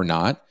and now we're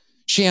not,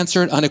 she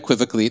answered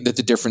unequivocally that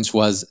the difference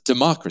was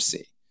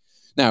democracy.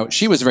 Now,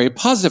 she was very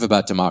positive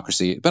about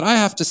democracy, but I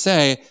have to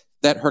say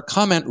that her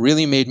comment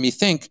really made me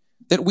think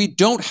that we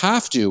don't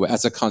have to,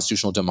 as a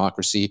constitutional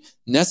democracy,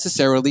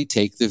 necessarily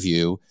take the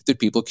view that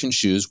people can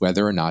choose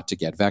whether or not to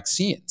get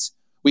vaccines.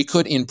 We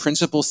could, in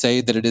principle,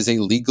 say that it is a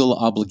legal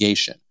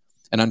obligation.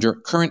 And under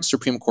current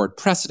Supreme Court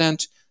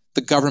precedent,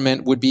 the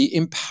government would be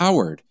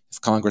empowered,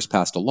 if Congress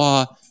passed a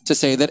law, to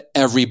say that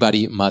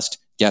everybody must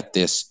get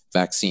this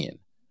vaccine.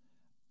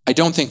 I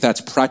don't think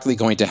that's practically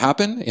going to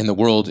happen in the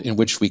world in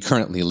which we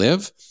currently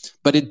live,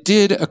 but it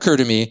did occur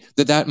to me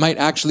that that might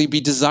actually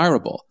be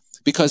desirable,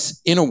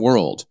 because in a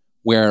world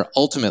where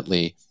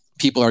ultimately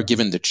people are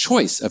given the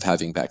choice of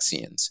having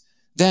vaccines,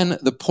 then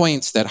the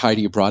points that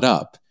Heidi brought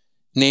up,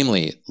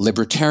 namely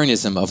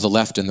libertarianism of the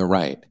left and the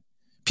right,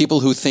 people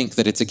who think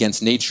that it's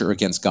against nature or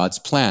against God's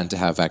plan to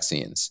have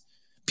vaccines,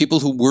 people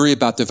who worry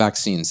about the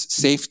vaccine's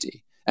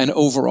safety, and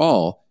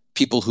overall,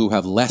 people who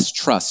have less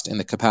trust in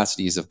the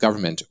capacities of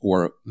government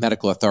or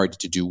medical authority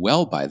to do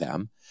well by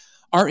them,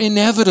 are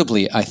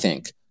inevitably, I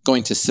think,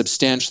 going to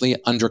substantially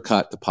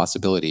undercut the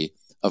possibility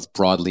of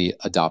broadly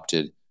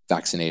adopted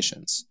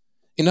vaccinations.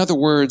 In other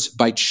words,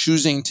 by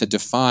choosing to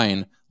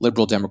define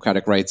liberal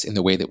democratic rights in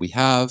the way that we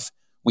have,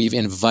 we've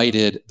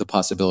invited the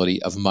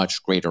possibility of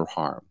much greater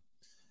harm.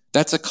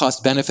 That's a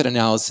cost-benefit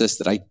analysis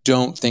that I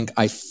don't think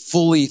I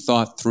fully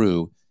thought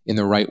through in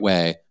the right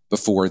way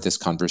before this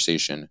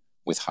conversation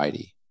with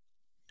Heidi.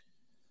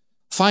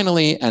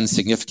 Finally, and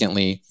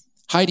significantly,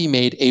 Heidi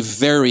made a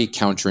very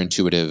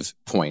counterintuitive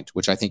point,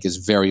 which I think is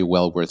very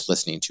well worth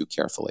listening to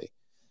carefully.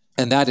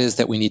 And that is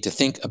that we need to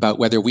think about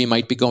whether we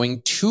might be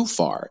going too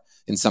far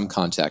in some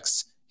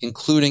contexts,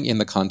 including in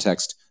the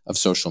context of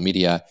social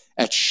media,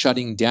 at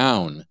shutting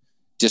down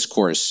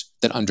discourse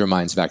that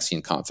undermines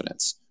vaccine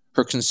confidence.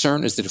 Her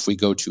concern is that if we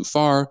go too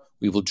far,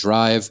 we will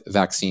drive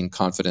vaccine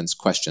confidence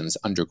questions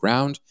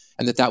underground,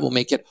 and that will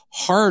make it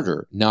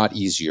harder, not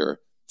easier,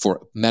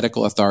 for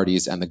medical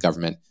authorities and the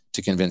government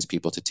to convince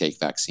people to take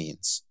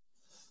vaccines.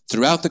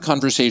 Throughout the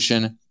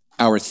conversation,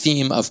 our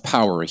theme of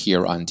power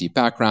here on Deep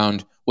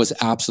Background was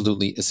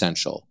absolutely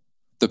essential.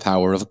 The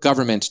power of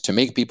government to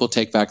make people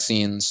take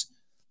vaccines,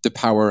 the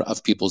power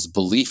of people's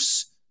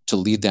beliefs to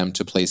lead them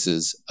to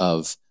places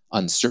of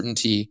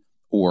uncertainty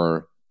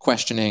or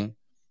questioning,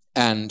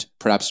 and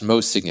perhaps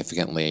most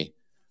significantly,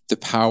 the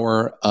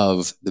power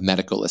of the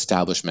medical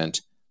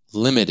establishment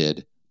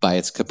limited by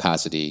its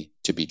capacity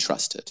to be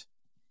trusted.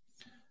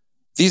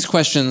 These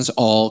questions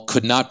all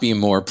could not be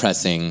more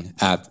pressing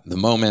at the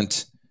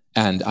moment,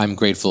 and I'm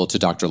grateful to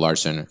Dr.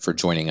 Larson for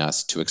joining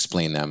us to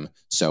explain them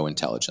so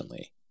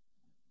intelligently.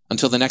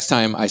 Until the next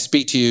time I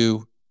speak to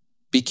you,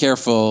 be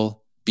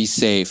careful, be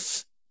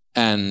safe,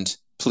 and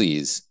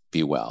please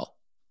be well.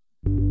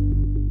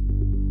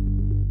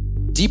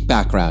 Deep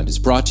Background is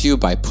brought to you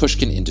by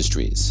Pushkin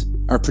Industries.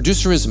 Our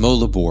producer is Mo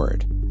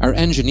Laborde. Our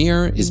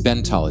engineer is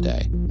Ben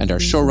Tolliday, and our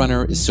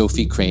showrunner is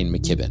Sophie Crane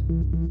McKibben.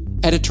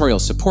 Editorial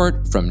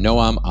support from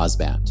Noam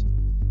Osband.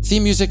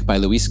 Theme music by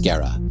Luis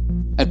Guerra.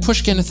 At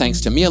Pushkin,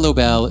 thanks to Mia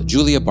Lobel,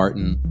 Julia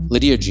Barton,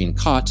 Lydia Jean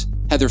Cott,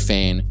 Heather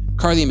Fain,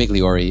 Carly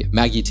Migliori,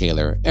 Maggie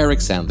Taylor, Eric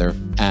Sandler,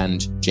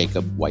 and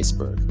Jacob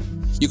Weisberg.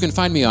 You can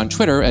find me on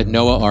Twitter at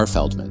Noah R.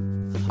 Feldman.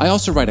 I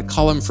also write a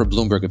column for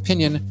Bloomberg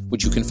Opinion,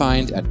 which you can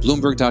find at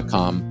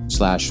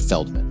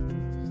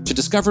bloomberg.com/Feldman. To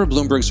discover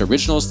Bloomberg's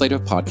original slate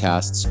of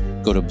podcasts,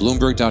 go to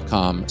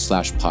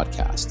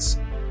bloomberg.com/podcasts.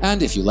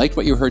 And if you liked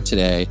what you heard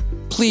today,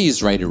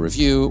 please write a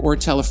review or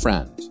tell a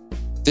friend.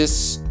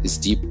 This is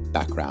Deep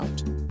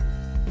Background.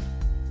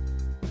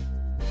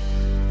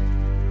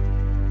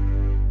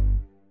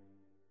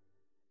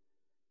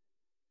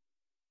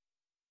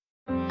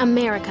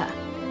 America.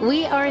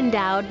 We are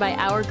endowed by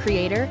our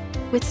Creator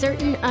with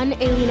certain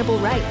unalienable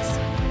rights: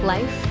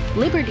 life,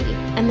 liberty,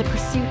 and the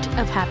pursuit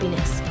of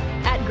happiness.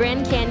 At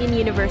Grand Canyon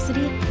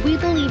University, we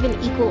believe in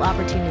equal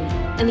opportunity,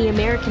 and the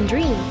American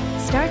dream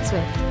starts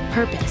with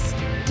purpose.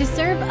 To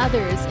serve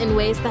others in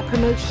ways that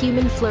promote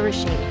human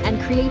flourishing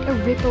and create a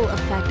ripple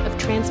effect of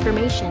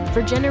transformation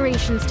for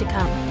generations to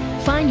come.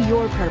 Find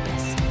your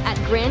purpose at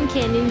Grand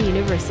Canyon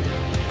University.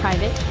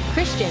 Private,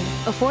 Christian,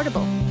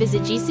 affordable.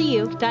 Visit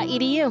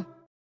gcu.edu.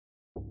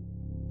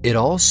 It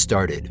all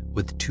started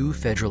with two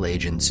federal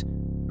agents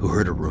who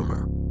heard a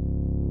rumor.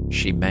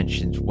 She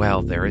mentions,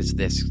 well, there is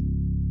this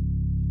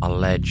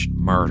alleged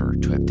murder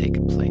to have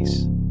taken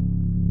place.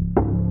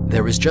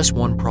 There was just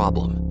one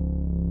problem.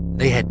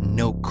 They had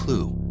no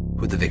clue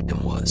who the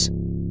victim was.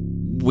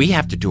 We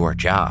have to do our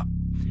job,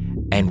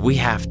 and we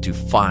have to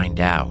find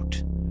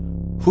out,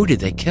 who did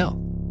they kill?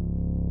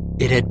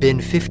 It had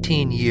been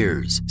 15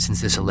 years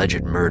since this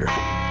alleged murder.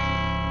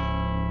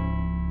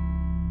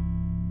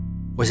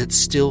 Was it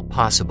still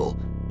possible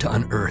to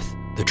unearth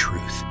the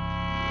truth?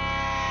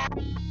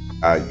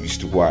 I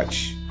used to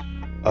watch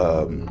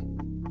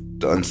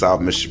the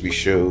Unsolved Mystery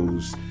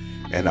shows,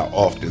 and I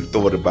often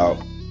thought about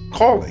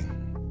calling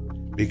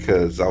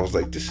because I was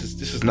like, this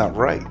is not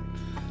right.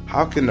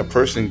 How can a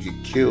person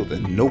get killed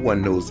and no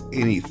one knows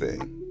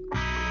anything?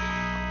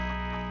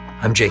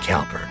 I'm Jake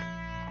Halpern,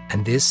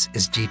 and this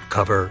is Deep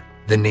Cover,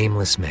 The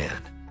Nameless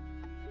Man.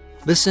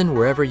 Listen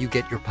wherever you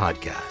get your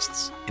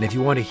podcasts. And if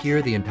you want to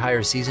hear the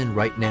entire season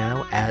right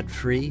now,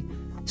 ad-free,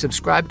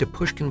 subscribe to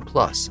Pushkin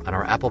Plus on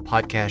our Apple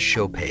Podcast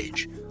show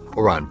page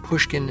or on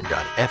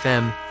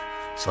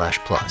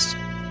pushkin.fm/plus.